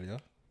mentioned that one earlier.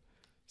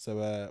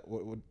 So,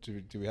 what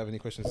do we have any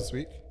questions this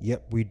week?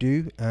 Yep, we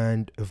do.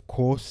 And of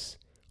course,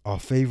 our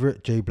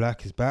favourite, Jay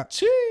Black, is back.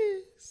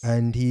 Cheers!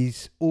 And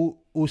he's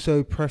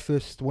also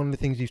prefaced one of the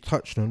things you've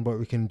touched on, but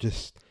we can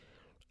just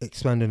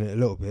expand on it a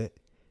little bit.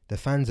 The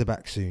fans are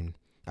back soon.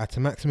 At a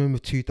maximum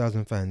of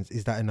 2,000 fans,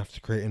 is that enough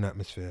to create an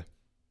atmosphere?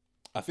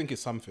 I think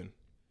it's something.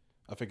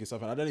 I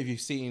don't know if you've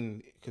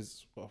seen,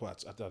 because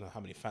I don't know how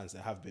many fans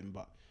there have been,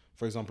 but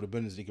for example, the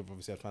Bundesliga have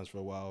obviously had fans for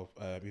a while.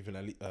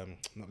 Even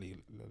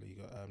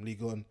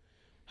Ligue 1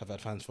 have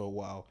had fans for a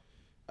while,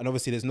 and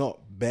obviously there's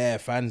not bare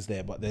fans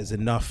there, but there is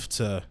enough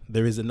to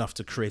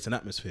create an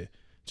atmosphere.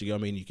 Do you get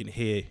what I mean? You can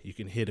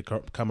hear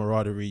the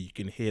camaraderie, you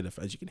can hear the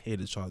fans, you can hear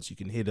the chants, you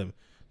can hear them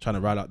trying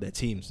to rile out their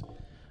teams.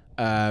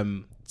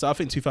 So I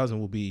think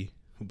 2,000 will be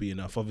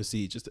enough.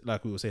 Obviously, just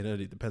like we were saying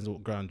earlier, it depends on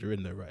what ground you're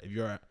in, though, right? If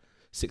you're at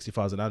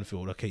 60,000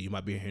 Anfield, okay, you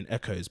might be hearing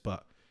echoes,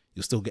 but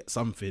you'll still get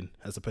something,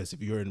 as opposed to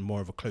if you're in more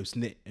of a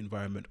close-knit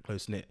environment,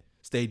 close-knit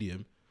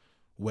stadium,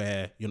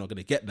 where you're not going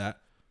to get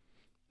that.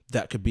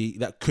 That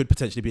could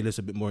potentially be a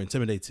little bit more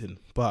intimidating,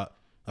 but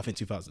I think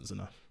 2,000 is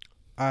enough.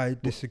 I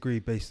disagree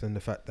based on the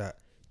fact that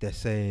they're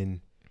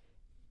saying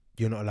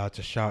you're not allowed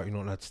to shout, you're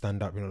not allowed to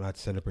stand up, you're not allowed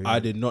to celebrate. I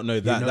did not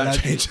know that. That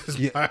changes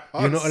my answer.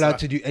 You're not allowed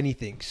to do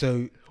anything.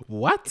 So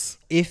what?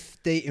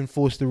 If they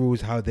enforce the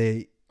rules how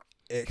they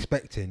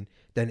expecting,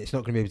 then it's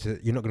not going to be able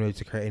to. You're not going to be able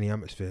to create any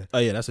atmosphere. Oh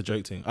yeah, that's a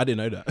joke thing. I didn't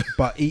know that.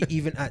 But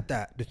even at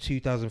that, the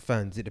 2,000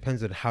 fans, it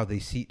depends on how they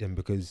seat them,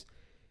 because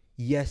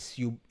yes,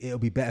 it'll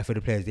be better for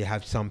the players. They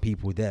have some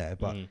people there,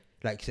 but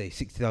like say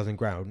 60,000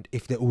 ground,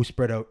 if they're all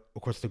spread out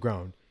across the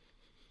ground,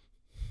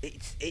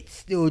 it's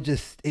still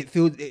just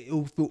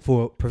it'll feel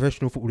for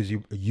professional footballers who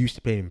are used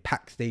to playing in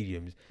packed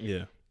stadiums.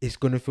 Yeah, it's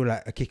gonna feel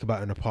like a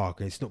kickabout in a park,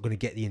 and it's not gonna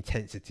get the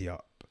intensity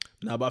up.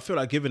 No, but I feel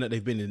like given that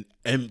they've been in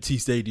empty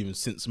stadiums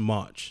since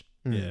March,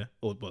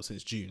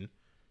 since June,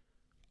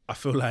 I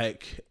feel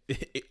like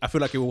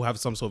it will have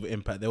some sort of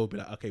impact. They will be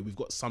like, okay, we've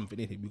got something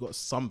in here. We've got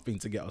something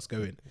to get us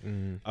going.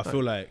 I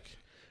feel like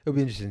it'll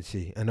be interesting to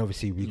see. And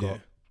obviously we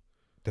got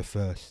the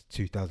first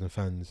 2,000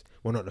 fans.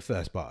 Well, not the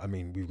first, but I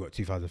mean, we've got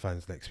 2,000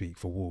 fans next week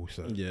for Wolves.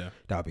 So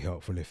that'll be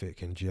helpful if it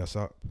can G us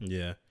up.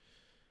 Yeah.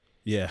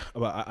 Yeah.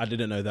 But I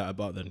didn't know that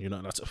about them. You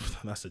know,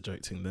 that's a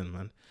joke thing then,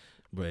 man.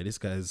 Bro, this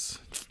guy's...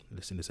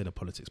 Listen, this ain't a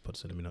politics pod,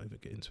 so let me not even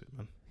get into it,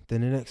 man.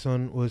 Then the next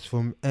one was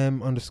from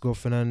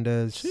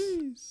M_Fernandez.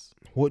 Jeez.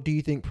 What do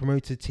you think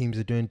promoted teams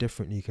are doing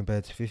differently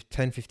compared to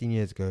 10-15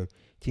 years ago?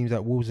 Teams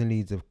like Wolves and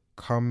Leeds have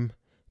come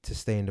to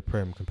stay in the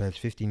Prem compared to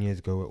 15 years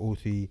ago, where all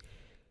three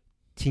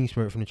teams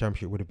promoted from the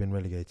Championship would have been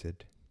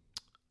relegated.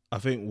 I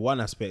think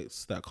one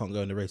aspect that can't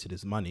go underrated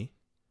is money.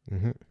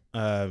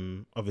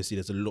 Mm-hmm. Obviously,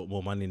 there's a lot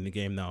more money in the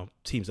game now.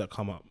 Teams that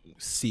come up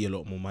see a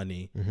lot more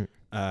money.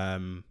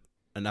 Mm-hmm.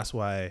 And that's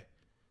why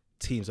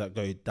teams that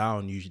go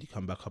down usually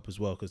come back up as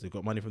well, because they've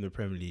got money from the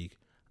Premier League,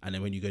 and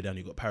then when you go down,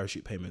 you've got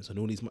parachute payments and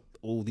all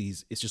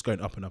these. It's just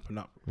going up and up and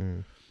up.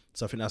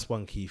 So I think that's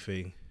one key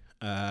thing.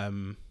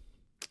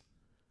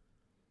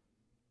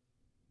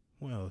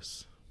 What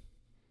else?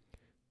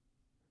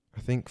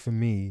 I think for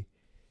me,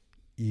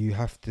 you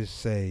have to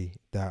say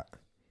that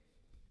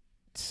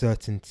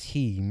certain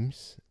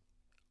teams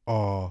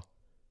are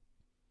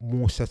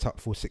more set up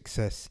for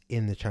success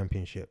in the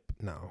Championship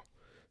now.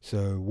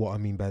 So what I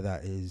mean by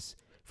that is,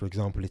 for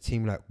example, a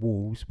team like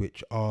Wolves,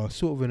 which are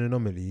sort of an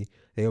anomaly,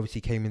 they obviously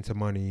came into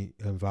money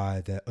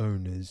via their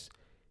owners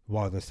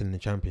while they're still in the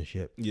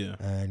Championship. Yeah.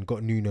 And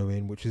got Nuno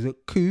in, which is a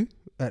coup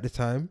at the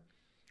time.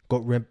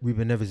 Got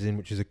Ruben Neves in,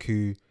 which is a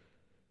coup.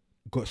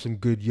 Got some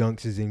good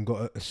youngsters in,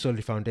 got a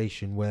solid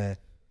foundation where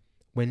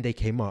when they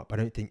came up, I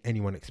don't think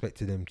anyone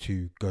expected them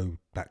to go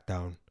back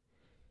down.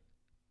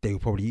 They were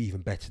probably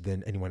even better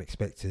than anyone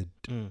expected.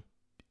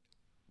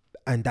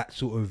 And that's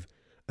sort of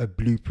a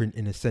blueprint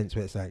in a sense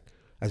where it's like,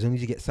 as long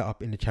as you get set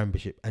up in the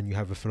Championship and you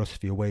have a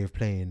philosophy, a way of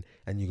playing,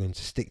 and you're going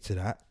to stick to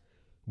that,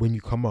 when you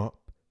come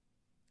up,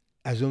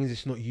 as long as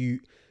it's not you,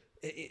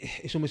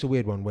 it's almost a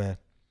weird one where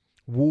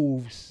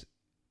Wolves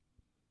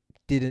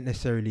didn't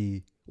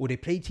necessarily, or they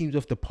played teams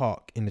off the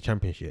park in the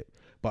Championship,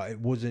 but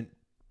it wasn't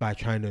by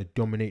trying to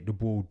dominate the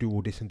ball, do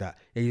all this and that.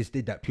 They just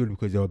did that purely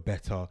because they were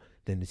better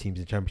than the teams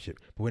in the Championship.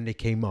 But when they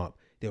came up,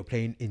 they were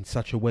playing in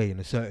such a way, in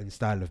a certain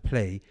style of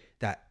play,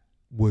 that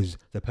was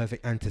the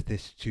perfect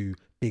antithesis to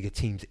bigger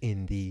teams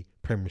in the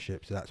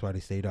Premiership. So that's why they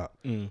stayed up.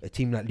 A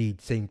team like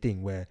Leeds, same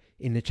thing, where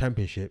in the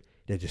Championship,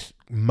 they're just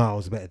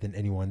miles better than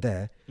anyone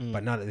there.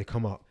 But now that they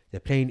come up, they're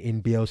playing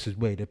in Bielsa's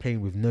way. They're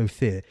playing with no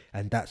fear,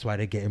 and that's why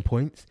they're getting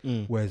points.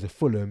 Whereas a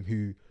Fulham,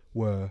 who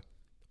were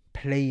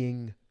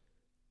playing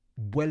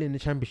well in the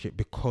Championship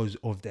because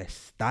of their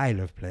style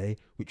of play,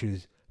 which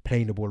was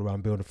playing the ball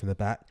around, building from the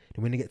back.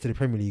 And when they get to the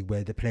Premier League,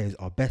 where the players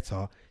are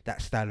better,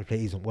 that style of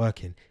play isn't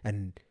working.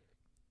 And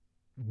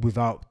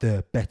without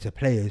the better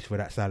players for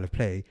that style of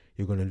play,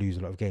 you're going to lose a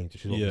lot of games,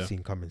 which is what we've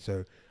seen coming.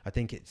 So I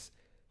think it's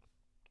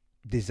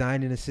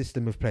designing a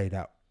system of play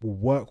that will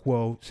work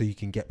well so you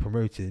can get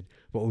promoted,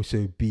 but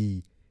also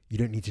be you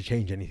don't need to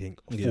change anything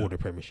Yeah. for the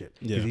Premiership.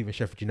 Yeah. Because even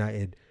Sheffield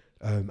United,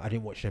 I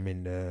didn't watch them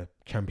in the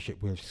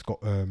Championship with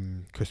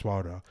Chris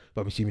Wilder,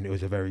 but I'm assuming it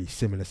was a very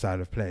similar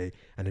style of play,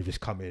 and they've just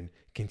come in,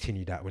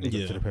 continue that when they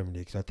get to the Premier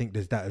League. So I think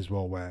there's that as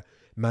well, where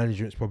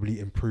management's probably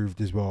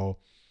improved as well.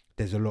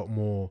 There's a lot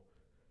more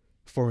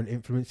foreign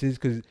influences,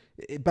 because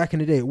back in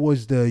the day it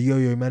was the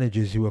yo-yo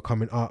managers who were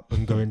coming up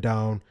and going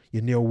down.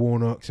 Your Neil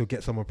Warnock, so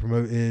get someone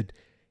promoted,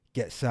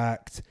 get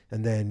sacked,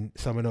 and then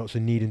someone else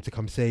would need him to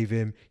come save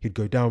him. He'd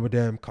go down with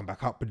them, come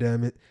back up with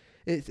them.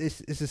 It's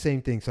the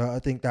same thing. So I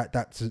think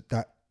that's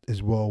that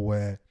as well,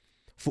 where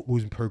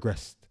football's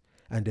progressed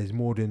and there's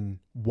more than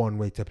one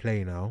way to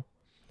play now.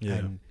 Yeah.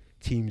 And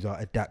teams are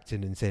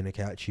adapting and saying,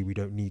 okay, actually we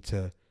don't need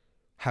to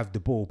have the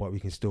ball, but we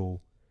can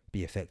still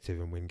be effective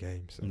and win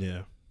games. So.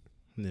 Yeah.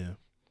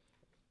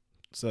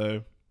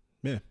 So,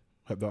 yeah,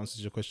 hope that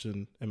answers your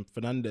question. And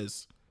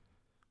Fernandez,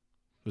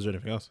 was there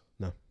anything else?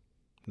 No.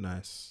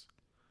 Nice.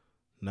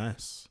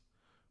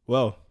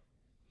 Well,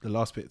 the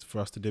last bit for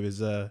us to do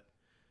is last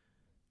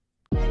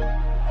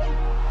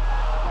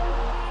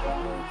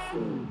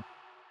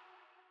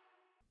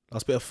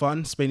bit of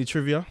fun, Spainy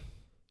trivia.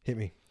 Hit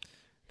me.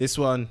 This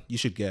one you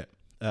should get.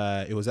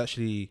 It was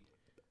actually,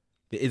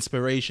 the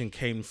inspiration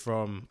came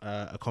from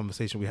a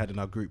conversation we had in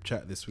our group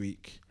chat this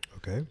week.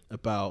 Okay.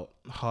 About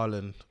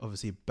Haaland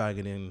obviously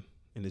banging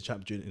in the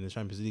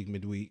Champions League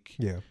midweek.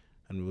 Yeah.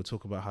 And we were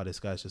talking about how this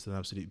guy's just an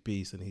absolute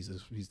beast, and he's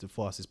the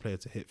fastest player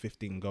to hit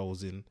 15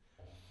 goals in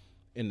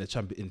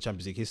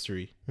Champions League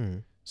history.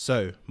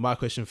 So my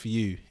question for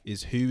you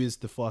is, who is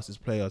the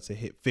fastest player to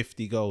hit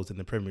 50 goals in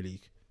the Premier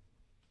League?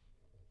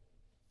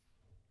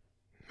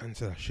 Man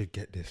said I should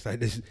get this. Like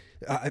this.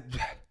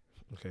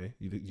 Okay,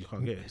 you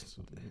can't get it.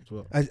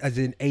 Well. As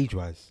in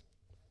age-wise.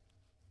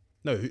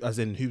 No, as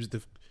in who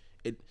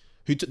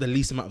took the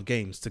least amount of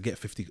games to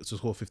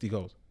score 50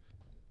 goals?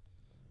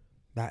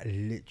 That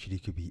literally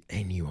could be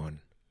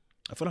anyone.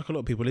 I feel like a lot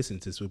of people listening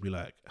to this will be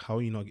like, how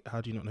do you not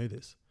know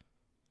this?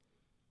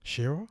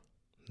 Shearer?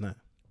 No.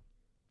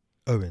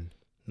 Owen?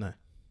 No.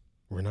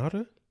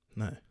 Ronaldo?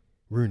 No.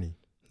 Rooney?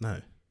 No.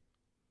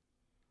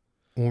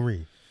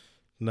 Henry?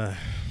 No.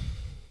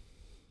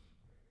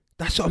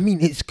 That's what I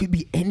mean. It could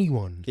be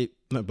anyone.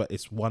 No, but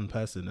it's one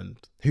person, and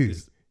who?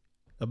 It's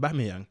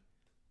Aubameyang.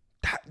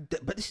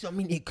 But this is what I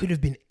mean. It could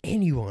have been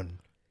anyone.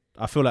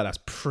 I feel like that's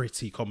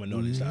pretty common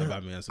knowledge that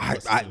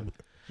Aubameyang.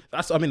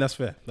 That's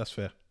fair. That's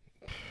fair.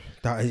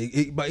 But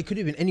it could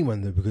have been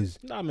anyone though, because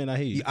I mean, I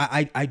hear you.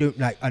 I don't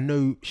like. I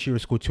know Shearer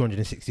scored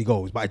 260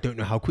 goals, but I don't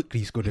know how quickly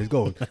he scored those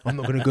goals. I'm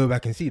not going to go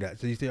back and see that.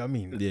 So you see what I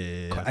mean?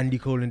 Yeah. Andy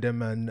Cole and them,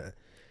 man.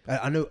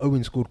 I know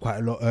Owen scored quite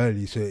a lot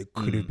early, so it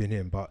could have been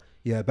him. But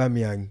yeah,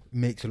 Aubameyang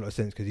makes a lot of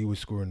sense because he was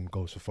scoring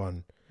goals for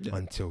fun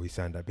until he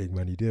signed that big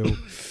money deal.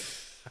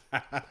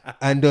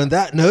 And on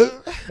that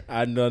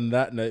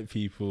note,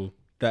 people,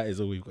 that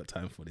is all we've got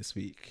time for this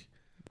week.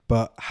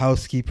 But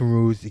housekeeping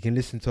rules, you can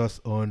listen to us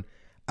on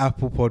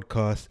Apple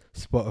Podcasts,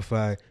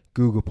 Spotify,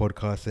 Google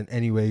Podcasts, and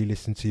anywhere you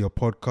listen to your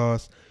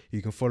podcasts.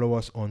 You can follow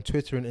us on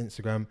Twitter and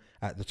Instagram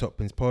at The Top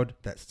Bins Pod.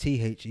 That's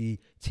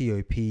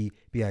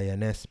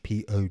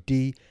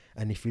TheTopBinspod.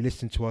 And if you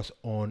listen to us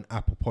on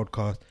Apple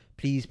Podcasts,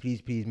 please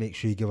make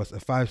sure you give us a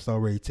 5-star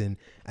rating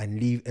and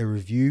leave a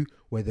review,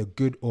 whether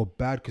good or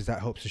bad, because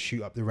that helps us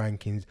shoot up the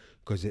rankings,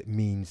 because it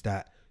means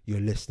that you're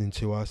listening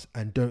to us.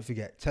 And don't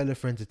forget, tell a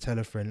friend to tell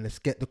a friend. Let's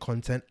get the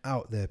content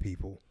out there,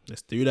 people.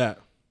 Let's do that.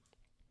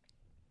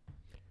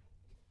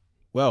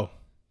 Well,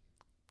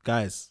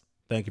 guys,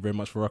 thank you very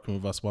much for rocking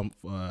with us for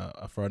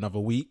another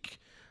week.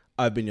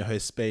 I've been your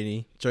host,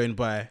 Spainy, joined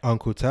by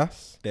Uncle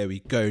Tass. There we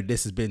go.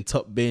 This has been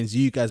Top Bins.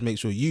 You guys make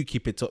sure you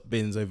keep it Top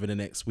Bins over the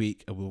next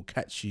week, and we'll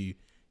catch you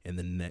in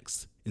the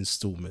next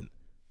installment.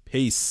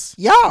 Peace.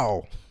 Yo!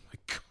 Oh my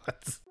God.